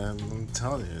saying that. I'm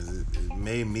telling you, it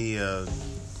made me.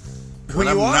 Who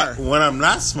you are. When I'm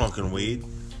not smoking weed,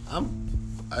 I'm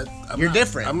You're not-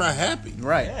 different. I'm not happy.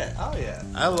 Right. Yeah. Oh yeah.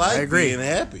 I like I agree. being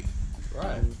happy.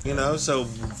 Right. So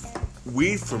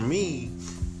weed for me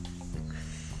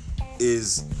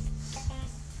is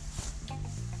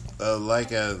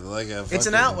like a. It's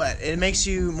an fucking- outlet. It makes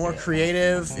you more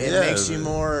creative. It Yeah, makes you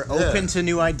more open to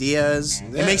new ideas.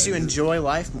 Yeah. It makes you enjoy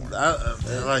life more. I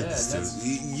like Yeah, this that's-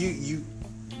 dude.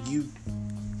 You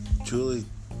truly,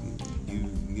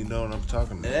 you know what I'm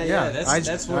talking about. Yeah, I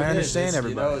that's what understand it is. It's,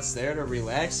 everybody. You know, it's there to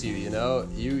relax you. You know,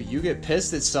 you get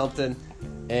pissed at something,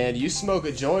 and you smoke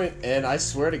a joint, and I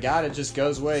swear to God, it just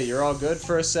goes away. You're all good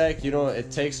for a sec. You know,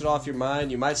 it takes it off your mind.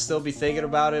 You might still be thinking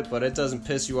about it, but it doesn't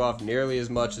piss you off nearly as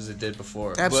much as it did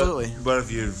before. Absolutely. But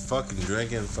if you're fucking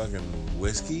drinking fucking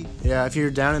whiskey, Yeah, if you're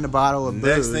down in a bottle of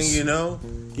next booze, thing you know,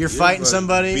 you're fighting fucking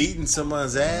somebody, beating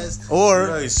someone's ass, Or-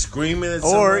 you're screaming at or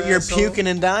someone, you're asshole. puking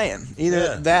and dying. Either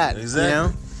Yeah, that, exactly. you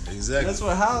know. Exactly. That's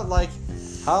what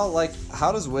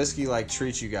how does whiskey like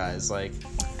treat you guys? Like,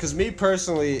 cause me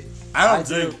personally, I don't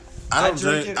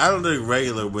drink drink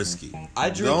regular whiskey. I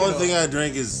drink the only it thing I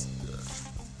drink is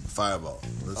Fireball.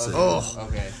 That's it. Oh.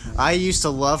 okay. I used to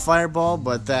love Fireball,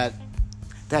 but that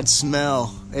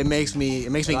smell, it makes me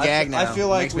gag now. I feel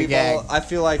like Makes me gag. I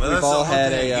feel like But we've that's the all only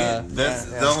had thing I a. get. That's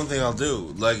the only thing I'll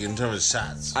do, like in terms of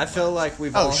shots. I feel like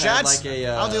we've all shots. had like a.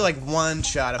 I'll do like one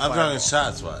shot of I'm Fireball. talking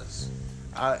shots wise.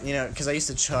 You know, because I used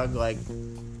to chug like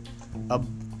a.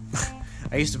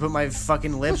 I used to put my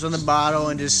fucking lips on the bottle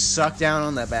and just suck down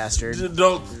on that bastard.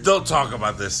 Don't talk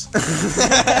about this.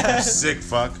 You sick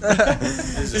fuck.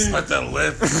 Just let that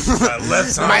my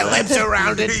lips on. My lips are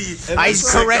rounded. I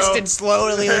sicko. caressed it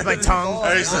slowly with my tongue.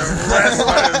 I used to rest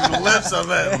my lips on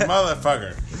that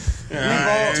motherfucker.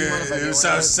 It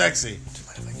sounds sexy.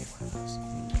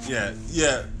 Yeah.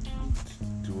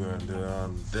 Do we want to do it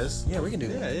on this? Yeah, we can do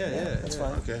that. Yeah. That's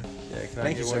fine. Okay. Yeah, can I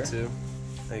Thank get you, one sir. too?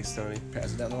 Thanks, Tony.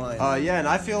 Pass it down the line. Yeah, and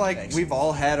I feel like Thanks. we've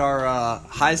all had our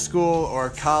high school or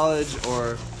college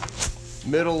or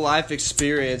middle life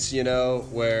experience, you know,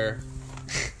 where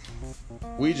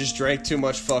we just drank too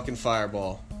much fucking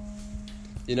Fireball.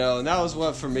 You know, and that was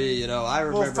what for me, you know, I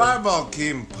remember. Well, Fireball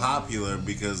came popular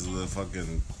because of the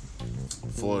fucking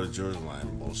Florida Georgia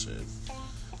Line bullshit.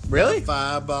 Really?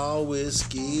 Fireball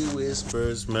whiskey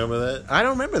whispers. Remember that? I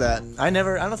don't remember that. I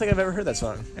don't think I've ever heard that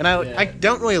song. And I Yeah.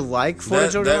 don't really like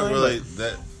Florida Georgia that Line, really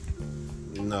but-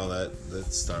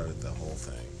 that started the whole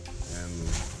thing, and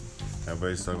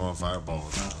everybody started going Fireball.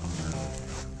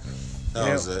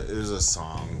 Yeah. It was a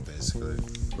song basically.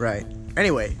 Right.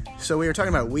 Anyway, so we were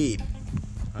talking about weed.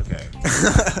 Okay,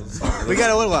 We got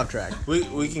a little off track. we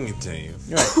can continue.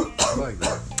 Right. I like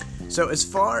that. So as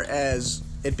far as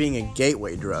it being a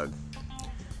gateway drug,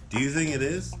 Do you think it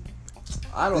is?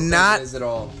 I don't Not- think it is at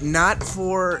all. not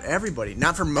for everybody,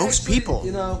 not for most Actually, people,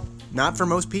 You know, not for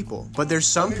most people, but there's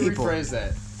some let me people. rephrase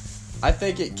that. I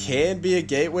think it can be a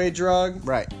gateway drug,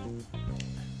 Right.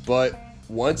 but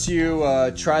once you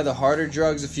try the harder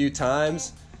drugs a few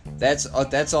times, that's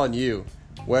on you.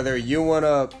 Whether you want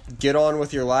to get on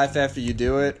with your life after you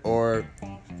do it or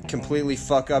completely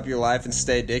fuck up your life and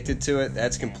stay addicted to it,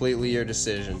 that's completely your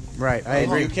decision. Right. I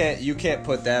And agree. you can't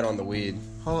put that on the weed.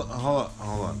 Hold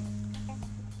on.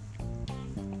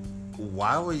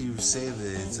 Why would you say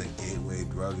that it's a gateway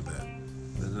drug then?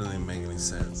 That doesn't even make any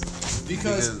sense.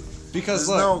 Because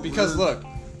there's look,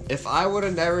 if I would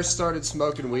have never started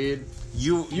smoking weed,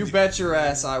 you bet your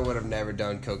ass I would have never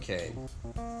done cocaine.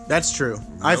 That's true.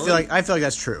 I feel Really? like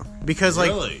that's true because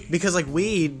Really? like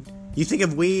weed. You think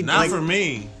of weed not like, for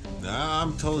me. Nah,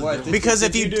 I'm totally What, different. because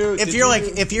Did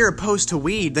if you're opposed to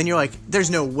weed, then you're like, there's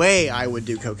no way I would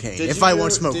do cocaine if I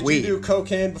won't smoke weed. Did you do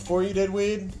cocaine before you did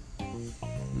weed?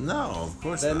 No, of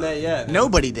course Then not.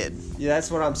 Nobody did. Yeah,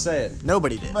 that's what I'm saying.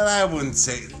 Nobody did. But I wouldn't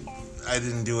say I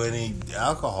didn't do any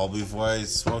alcohol before I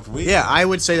smoked weed. Yeah, I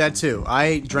would say that too.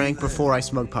 I drank before I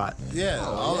smoked pot. Yeah,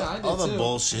 I did all the too.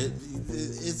 bullshit.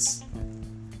 It's.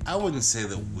 I wouldn't say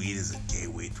that weed is a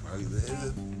gateway drug.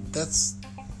 That's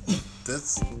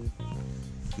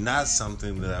not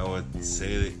something that I would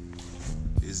say that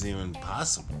isn't even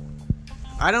possible.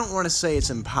 I don't want to say it's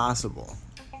impossible.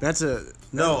 That's a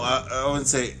No, I wouldn't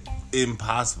say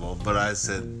impossible, but I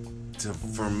said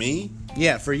for me,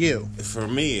 for you.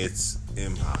 it's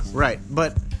impossible. Right,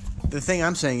 but the thing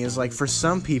I'm saying is like for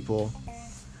some people,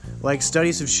 like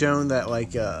studies have shown that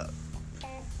like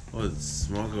What,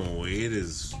 smoking weed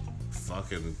is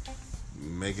fucking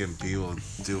making people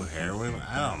do heroin?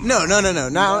 I don't know.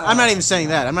 No, I'm not even saying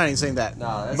that.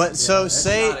 No, that's, But so that's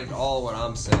say not at all what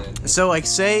I'm saying. so like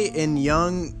say in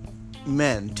young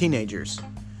men, teenagers.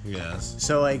 Yes.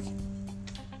 So like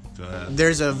Go ahead.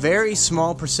 there's a very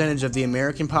small percentage of the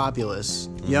American populace,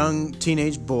 young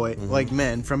teenage boy, like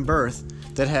men from birth,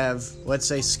 that have, let's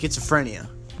say, schizophrenia.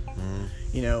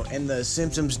 You know, and the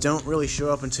symptoms don't really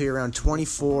show up until you're around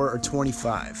 24 or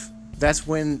 25. That's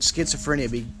when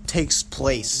schizophrenia takes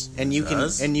place, and you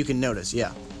does? can notice.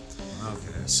 Yeah. Okay.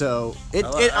 So it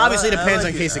obviously depends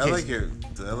on case to case.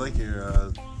 I like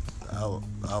your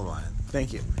outline.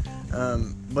 Thank you.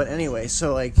 But anyway,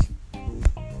 so like,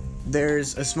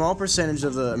 there's a small percentage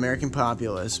of the American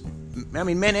populace, I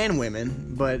mean men and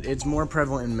women, but it's more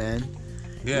prevalent in men,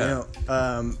 Yeah. You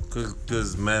know,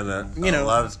 Because men, You know- a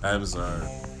lot of times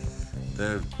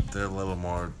they're a little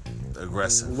more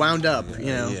aggressive. wound up. You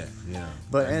know. Yeah. Yeah.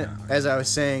 But as I was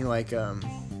saying, like,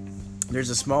 there's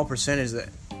a small percentage that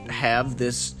have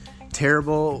this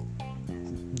terrible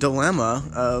dilemma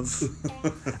of.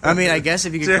 I mean, I guess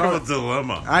if you could call Terrible it.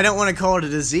 dilemma. I don't want to call it a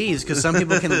disease because some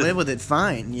people can live with it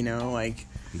fine. You know, like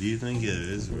Do you think it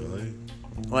is really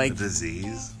a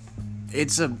disease?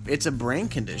 it's a brain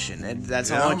condition. That's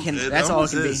Yeah, all it can. it That's all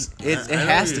it almost can is. be. It I know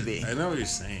has what to be. I know what you're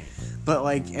saying. But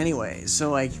like anyway,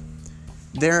 so like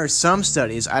there are some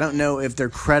studies. I don't know if they're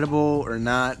credible or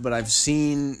not, but I've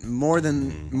seen more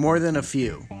than a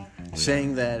few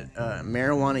saying that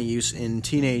marijuana use in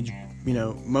teenage,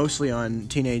 mostly on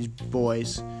teenage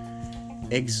boys,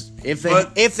 if they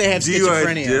have Do you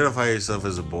schizophrenia. identify yourself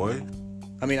as a boy?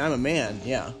 I mean, I'm a man,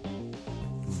 yeah.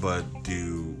 But do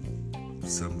you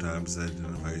sometimes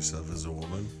identify yourself as a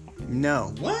woman?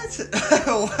 No, What?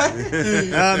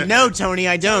 What? no, Tony,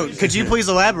 I don't. Could you please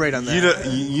elaborate on that?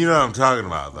 You know what I'm talking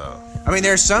about, though. I mean,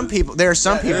 there are some people. There's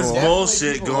Yeah.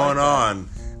 bullshit people going like that. on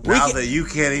now can- that you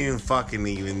can't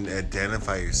even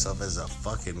identify yourself as a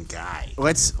fucking guy.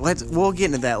 We'll get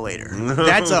into that later.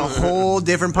 That's a whole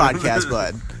different podcast,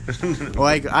 bud.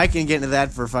 Like, I can get into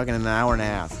that for fucking an hour and a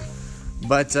half.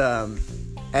 But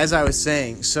as I was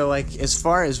saying, so like as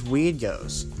far as weed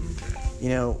goes,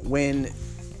 when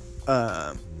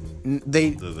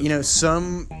they,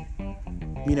 some,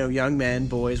 young men,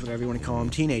 boys, whatever you want to call them,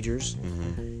 teenagers,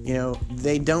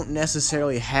 they don't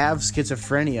necessarily have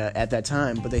schizophrenia at that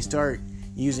time, but they start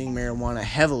using marijuana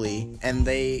heavily and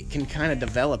they can kind of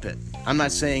develop it. I'm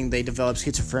not saying they develop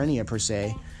schizophrenia per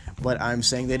se, but I'm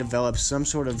saying they develop some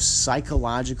sort of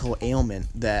psychological ailment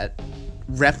that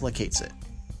replicates it.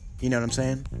 You know what I'm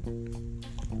saying?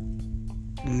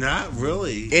 Not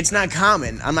really. It's not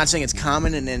common. I'm not saying it's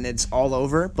common and then it's all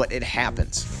over, but it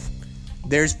happens.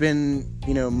 There's been,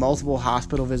 multiple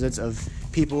hospital visits of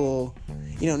people,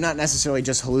 not necessarily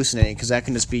just hallucinating, because that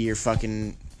can just be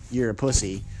you're a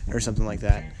pussy or something like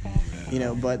that.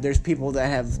 But there's people that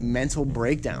have mental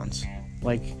breakdowns.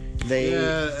 Like, they...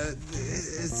 Yeah,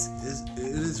 it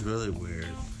is really weird.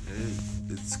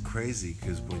 It's crazy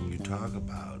because when you talk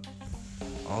about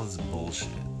all this bullshit,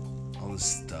 all this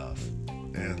stuff,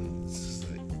 and it's just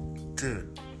like,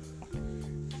 dude,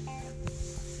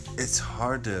 it's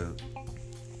hard to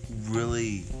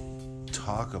really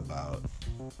talk about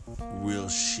real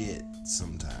shit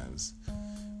sometimes.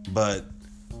 But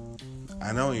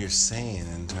I know what you're saying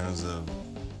in terms of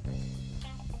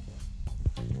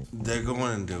they're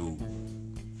going into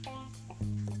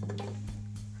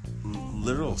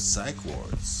literal psych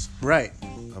wards Right.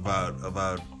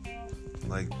 about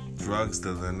like drugs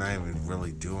that they're not even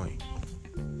really doing.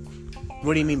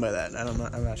 What do you mean by that?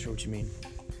 I'm not sure what you mean.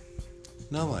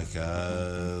 No, like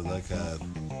a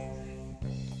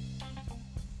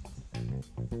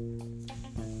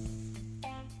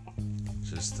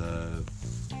just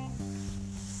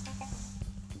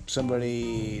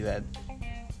Somebody that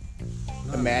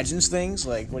imagines things?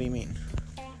 Like, what do you mean?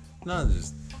 not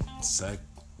just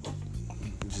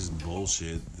just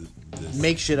bullshit.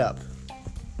 Make shit up.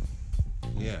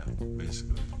 Yeah,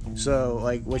 basically. So,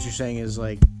 like, what you're saying is,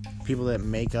 like, people that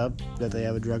make up that they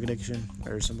have a drug addiction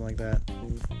or something like that,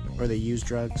 or they use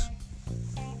drugs.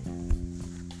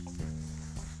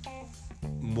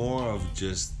 More of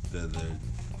just that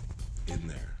they're in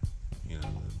there.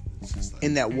 It's just like,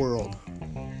 In that world.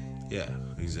 yeah,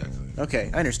 exactly. Okay,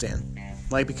 I understand.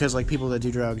 Like, because, like, people that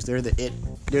do drugs, they're the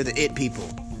it people.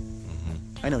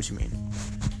 I know what you mean.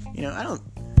 I don't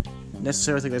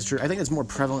necessarily think that's true. I think it's more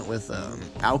prevalent with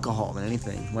alcohol than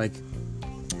anything. Like,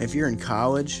 if you're in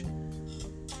college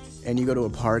and you go to a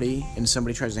party and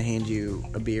somebody tries to hand you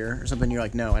a beer or something, you're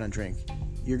like, no, I don't drink.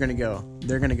 They're gonna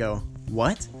go,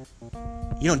 what?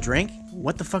 You don't drink?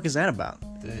 What the fuck is that about?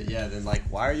 Yeah, then like,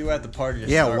 why are you at the party?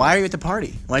 Yeah, why are you at the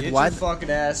party? Like, Get why? your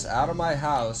fucking ass out of my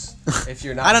house if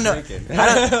you're not I don't know. drinking.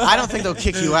 I don't think they'll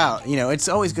kick you out. It's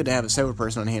always good to have a sober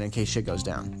person on hand in case shit goes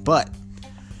down. But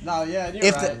No, yeah, you're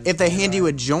if right. if they You're hand right. you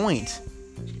a joint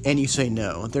and you say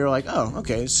no, they're like, oh,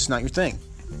 okay, it's just not your thing.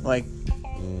 Like,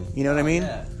 you know what I mean?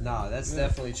 Yeah, no, that's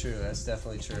definitely true. That's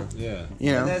definitely true. Yeah.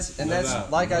 You know? And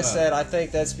that's like I said. I think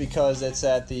that's because it's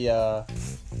at the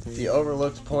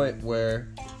overlooked point where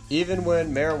even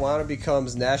when marijuana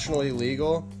becomes nationally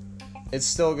legal, it's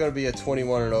still going to be a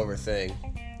 21 and over thing.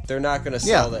 They're not going to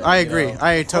Yeah, sell that. I you agree. know?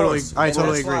 I totally And that's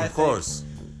why agree. I Of course.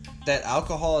 think that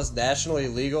alcohol is nationally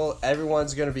legal.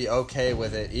 Everyone's going to be okay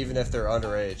with it, even if they're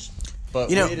underage. But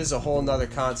You know- weed is a whole nother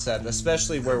concept,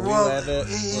 especially where we live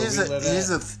here's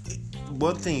at.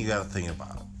 one thing you got to think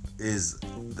about is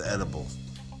the edibles.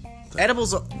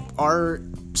 edibles are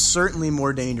certainly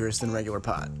more dangerous than regular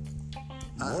pot.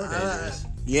 More dangerous.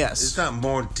 Yes. It's not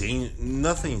more dangerous.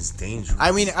 Nothing's dangerous.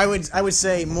 I mean, I would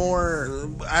say more.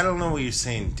 I don't know what you're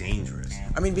saying dangerous.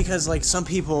 I mean, because like some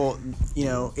people,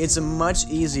 it's much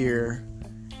easier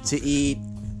to eat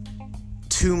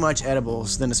too much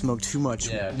edibles than to smoke too much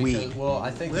weed. Well, I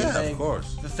think Of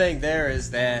course. the thing there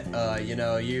is that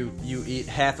you eat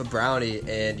half a brownie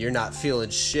and you're not feeling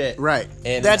shit. Right.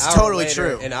 And That's an hour totally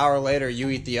later- true. An hour later, you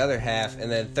eat the other half, and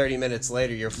then 30 minutes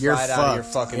later, you're You're fried fucked. out of your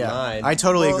fucking mind. I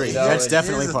totally agree. you know, That's and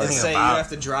definitely here's the part of thing it. Say you about- have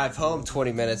to drive home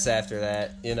 20 minutes after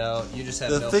that. You just have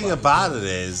The no thing fucking about it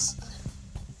is,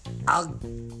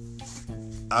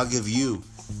 I'll give you,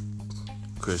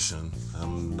 Christian.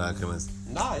 I'm not gonna.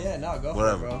 Go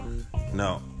Whatever. for it, bro.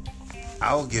 No,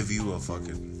 I'll give you a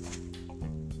fucking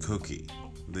cookie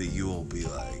that you will be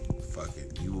like, fuck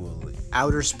it. You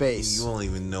Outer space. won't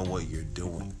even know what you're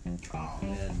doing. Oh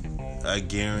man. I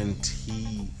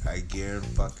guarantee.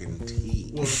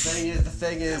 Well, the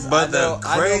thing is, But I know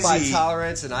my crazy-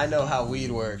 tolerance and I know how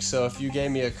weed works. So if you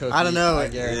gave me a cookie, I don't know. I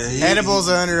guarantee. Yeah. Edibles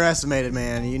are underestimated,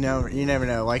 man. You never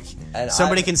know. Like And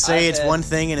somebody I've- can say I've it's had- one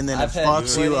thing and then it I've had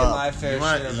fucks plenty you of up. my fair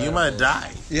share of You might edibles.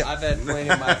 die. I've had plenty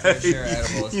of my fair share of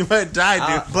edibles. You might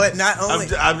die, dude. But not only.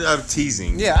 I'm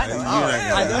teasing. Yeah, I know. You're Oh, not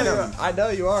yeah, gonna- I know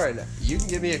you are, and you can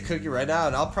give me a cookie right now,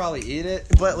 and I'll probably eat it.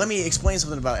 But let me explain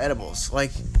something about edibles.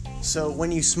 Like, so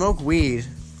when you smoke weed,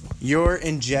 you're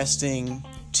ingesting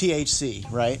THC,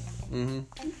 right? Mm-hmm.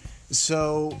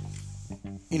 So,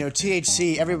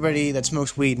 THC, everybody that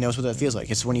smokes weed knows what that feels like.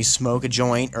 It's when you smoke a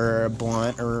joint or a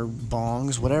blunt or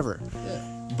bongs, whatever.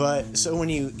 Yeah. But, so when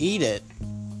you eat it,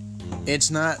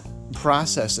 it's not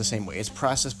processed the same way. It's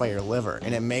processed by your liver,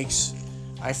 and it makes,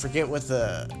 I forget what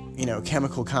the,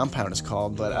 chemical compound is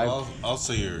called, but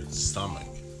Also your stomach.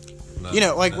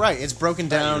 right, it's broken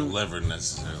Not down. your liver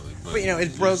necessarily. But It's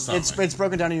your it's stomach.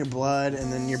 broken down in your blood,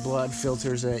 and then your blood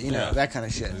filters it. Yeah. That kind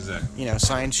of shit. Exactly.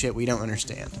 Science shit we don't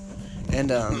understand, and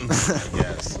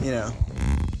Yes.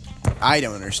 I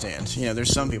don't understand.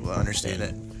 There's some people that understand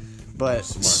it, but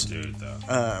Smart dude,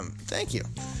 though. thank you.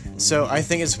 So I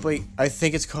think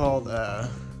it's called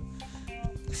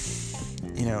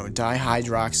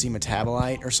dihydroxy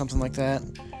metabolite or something like that.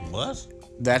 What?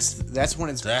 That's when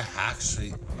it's That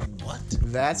actually. What?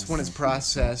 that's when it's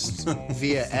processed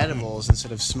via edibles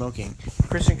instead of smoking.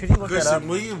 Christian, could you look that up?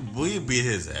 Christian, will you beat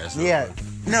his ass? real Yeah. quick?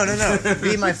 No.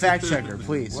 Be my fact checker,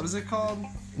 please. What is it called?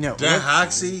 No.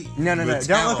 Dihoxy. No.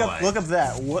 Don't look up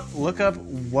that. Look up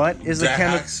what is the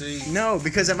chemical. Dihoxy. No,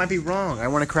 because that might be wrong. I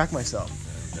want to correct myself.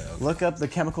 Okay. Look up the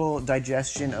chemical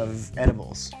digestion of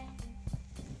edibles.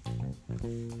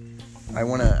 I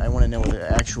want to know what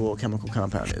the actual chemical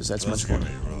compound is. That's That's much more.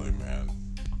 gonna be really mad.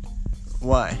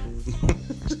 Why?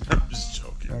 I'm just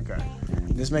joking. Okay.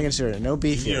 Just making sure. No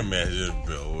beef Can you here. imagine if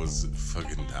Bill was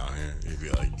fucking down here? He'd be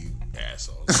like, "You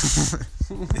assholes."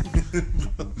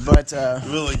 But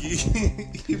He'd be like,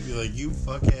 he'd be like, "You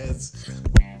fuckheads."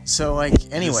 so like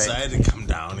anyway, Decided to come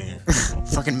down here.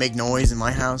 fucking make noise in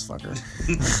my house, fucker.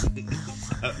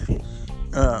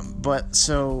 But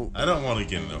so I don't want to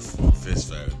get in a fist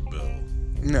fight with Bill.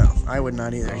 no, I would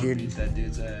not either. I'll He beat that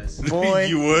dude's ass. boy,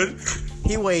 You would?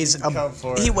 he weighs Come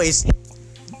for it. he weighs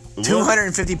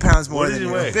 250 pounds more What than does he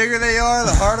you. weigh? The bigger they are,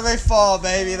 the harder they fall,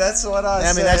 baby. That's what I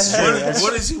mean, said. that's true.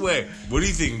 What does he weigh? What do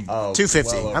you think? Oh,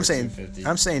 250. well over I'm saying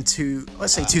 250.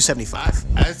 let's say 275.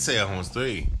 I'd say almost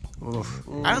 3. Oof.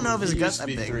 I don't know if his He gut's used to that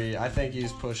be big. 3. I think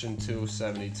he's pushing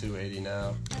 270, 280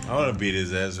 now. I want to beat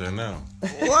his ass right now.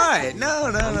 Why?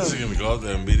 No. I'm just gonna go out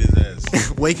there and beat his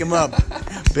ass. Wake him up,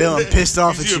 Bill. I'm pissed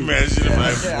off Could at you you. imagine if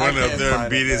I I went up can't there and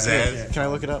find beat it, his man. ass? Can I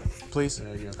look it up, please?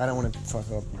 There you go. I don't want to fuck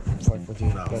with you.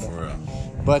 No, but, for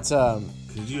real. but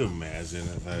Could you imagine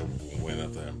if I went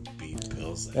up there and beat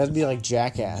Bill's ass? that'd be like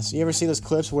Jackass. You ever see those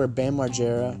clips where Bam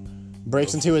Margera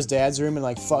breaks into his dad's room and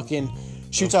like fucking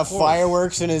shoots Of off course.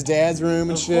 fireworks in his dad's room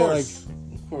and Of shit? course.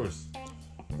 Of course.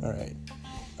 Like, all right.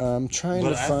 I'm trying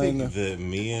But to I find. think that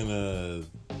me and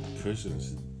Christian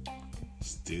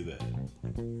should do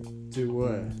that. Do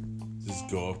what? Just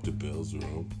go up to Bill's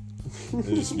room and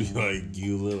just be like,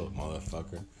 "You little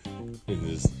motherfucker," and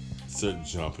just start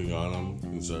jumping on him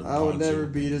and start I would punching. never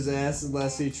beat his ass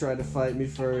unless he tried to fight me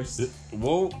first.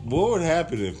 What would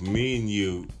happen if me and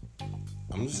you?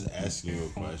 I'm just asking you a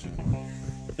question.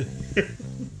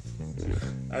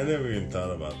 I never even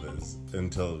thought about this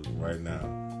until right now.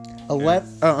 Oh,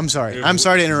 I'm sorry. I'm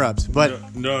sorry to interrupt,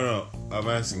 but No. I'm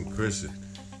asking Christian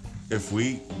if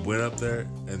we went up there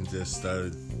and just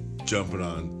started jumping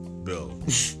on Bill.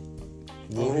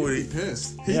 What would he?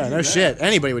 pissed? yeah, no shit.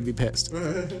 Anybody would be pissed.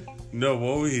 No,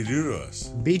 what would he do to us?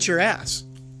 Beat your ass.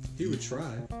 He would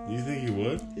try. You think he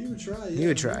would? He would try. Yeah, He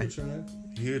would try.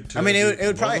 He would I mean, it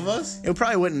would probably both of us? it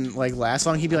probably wouldn't like last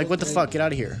long. He'd be like, "What the fuck? Get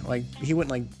out of here!" Like he wouldn't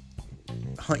like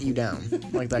hunt you down,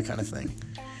 like that kind of thing.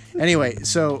 Anyway,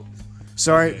 so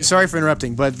sorry for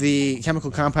interrupting, but the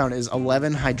chemical compound is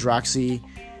 11-hydroxy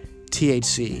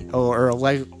THC or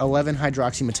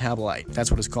 11-hydroxy metabolite.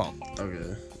 That's what it's called.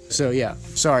 Okay. So yeah,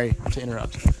 sorry to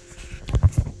interrupt.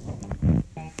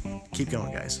 Keep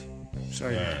going, guys.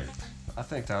 Sorry. Alright. I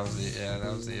think that was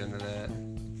the end of that.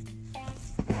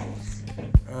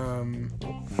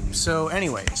 So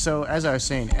anyway, so as I was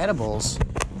saying, edibles,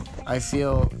 I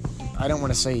feel, I don't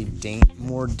want to say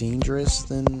more dangerous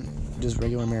than just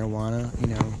regular marijuana, you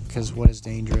know, because what is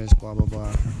dangerous, blah, blah,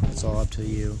 blah. It's all up to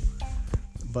you.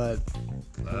 But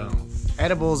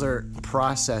edibles are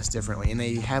processed differently, and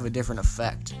they have a different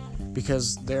effect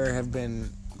because there have been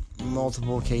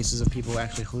multiple cases of people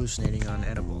actually hallucinating on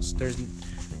edibles. There's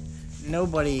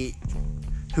nobody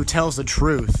who tells the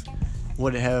truth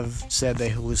would have said they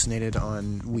hallucinated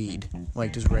on weed,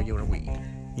 like just regular weed.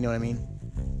 You know what I mean?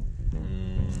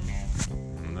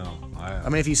 No. I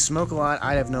mean, if you smoke a lot,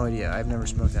 I have no idea. I've never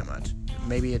smoked that much.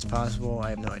 Maybe it's possible. I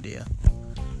have no idea.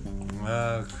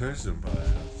 Christian probably.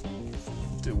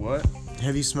 Do what?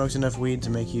 Have you smoked enough weed to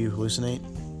make you hallucinate?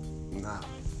 Nah.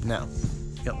 No.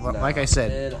 Yeah, like I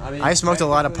said, And, I mean, I smoked a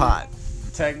lot of pot.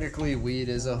 Technically, weed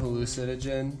is a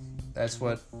hallucinogen. That's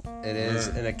what it is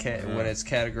when it's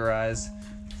categorized.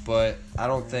 But I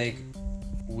don't think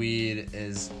weed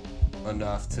is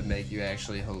enough to make you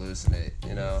actually hallucinate.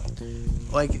 You know,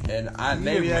 Like, and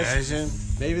Maybe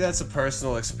maybe that's a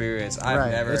personal experience. I've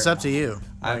right, never. it's up to you.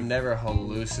 I've never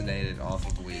hallucinated off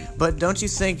of weed. But don't you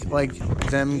think, like,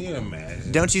 Can you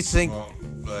imagine? Don't you think...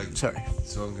 Like, Sorry.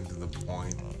 smoking to the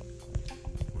point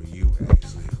where you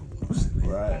actually hallucinate.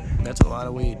 Right. That's a lot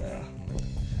of weed.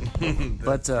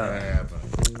 But,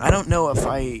 I don't know if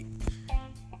I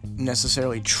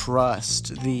necessarily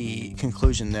trust the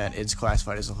conclusion that it's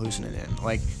classified as a hallucinogen.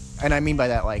 Like, and I mean by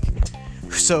that, like,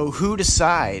 so who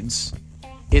decides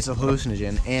it's a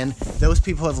hallucinogen? And those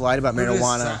people have lied about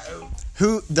marijuana.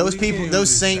 Who, those people, those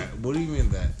same, What do you mean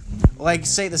that? like,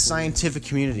 say the scientific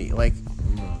community, like,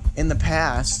 in the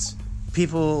past,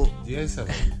 people, Do you guys have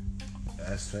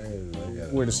ashtray?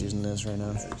 we're just using this right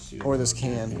now, or this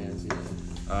can,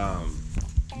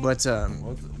 but,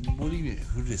 What do you mean?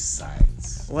 Who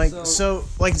decides? like, so,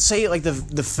 like, say, like, the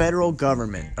federal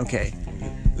government, okay,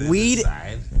 weed,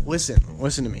 Decide?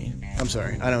 listen to me, I'm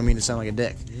sorry, I don't mean to sound like a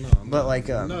dick, but, like,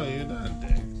 No, you're not a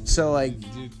dick. so, like,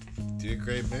 You're a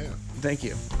great man. thank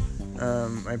you,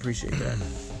 I appreciate that,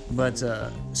 but,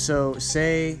 so,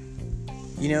 say,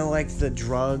 you know, like, the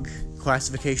drug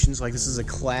classifications, like, this is a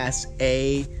class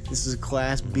A, this is a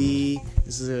class B,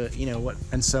 this is a, you know, what,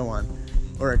 and so on,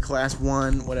 or a class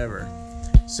 1, whatever.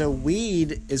 So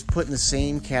weed is put in the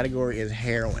same category as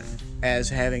heroin, as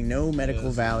having no medical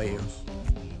value,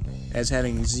 as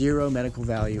having zero medical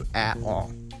value at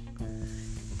all.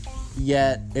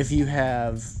 Yet, if you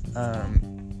have,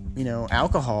 you know,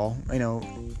 alcohol, you know,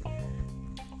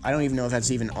 I don't even know if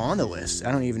that's even on the list.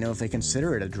 I don't even know if they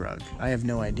consider it a drug. I have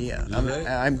no idea.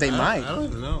 They might. I don't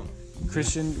even know.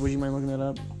 Christian, would you mind looking that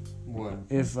up? What?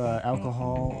 If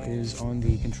alcohol is on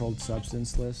the controlled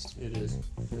substance list? It is.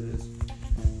 It is.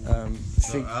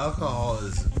 So alcohol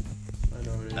is. I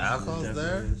know it is. Alcohol's It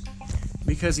there? definitely is.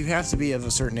 Because you have to be of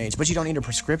a certain age, but you don't need a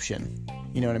prescription.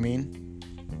 You know what I mean?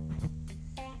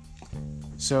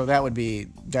 So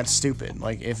that's stupid.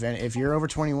 Like, if you're over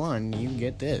 21, you can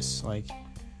get this. Like,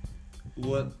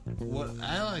 What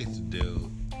I like to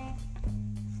do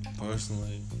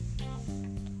personally,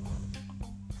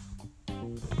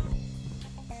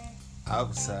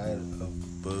 outside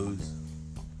of booze,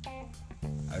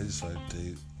 I just like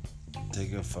to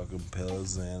take a fucking pill of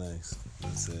Xanax.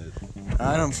 That's it.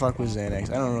 I don't fuck with Xanax.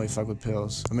 I don't really fuck with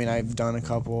pills. I mean, I've done a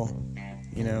couple.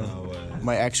 You know, No way.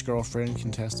 my ex-girlfriend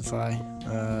can testify.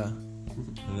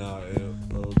 No,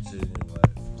 it'll change your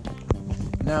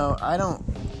life. No, I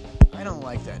don't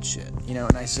like that shit. You know,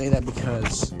 and I say that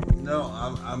because No,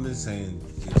 I'm just saying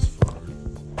just for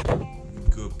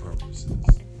good purposes.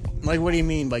 like, what do you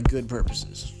mean by good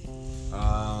purposes?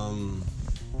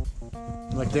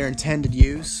 Like their intended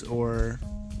use, or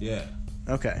Yeah.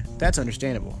 okay, that's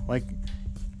understandable. Like,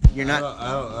 you're not.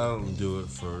 I don't do it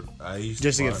for. I used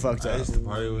Just to get party- fucked I up. used to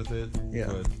party with it. Yeah.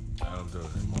 But I don't do it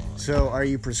anymore. So, are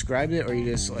you prescribed it, or you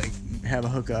just like have a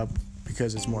hookup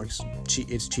because it's more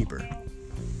it's cheaper?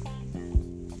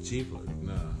 Cheaper?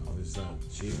 No, it's not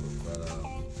cheaper. But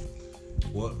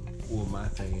what my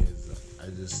thing is, I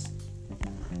just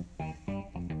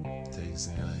take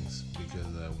Xanax because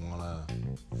I wanna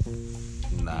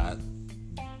not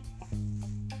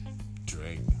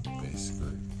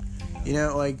You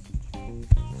know, like,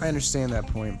 I understand that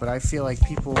point, but I feel like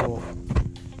people, you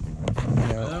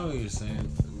I know, know what you're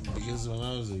saying because when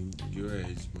I was your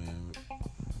age, man,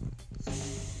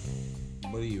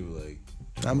 what are you like?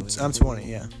 I'm 20,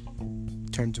 yeah.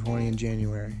 Turned 20 in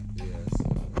January. Yeah.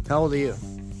 How old are you?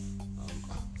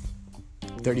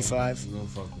 35? No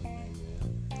fucking name,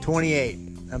 man. 28.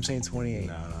 I'm saying 28.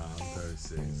 Nah, I'm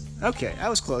 36. Okay, I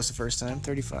was close the first time.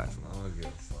 35. I don't give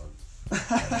a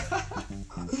fuck.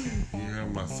 You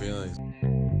hurt my feelings.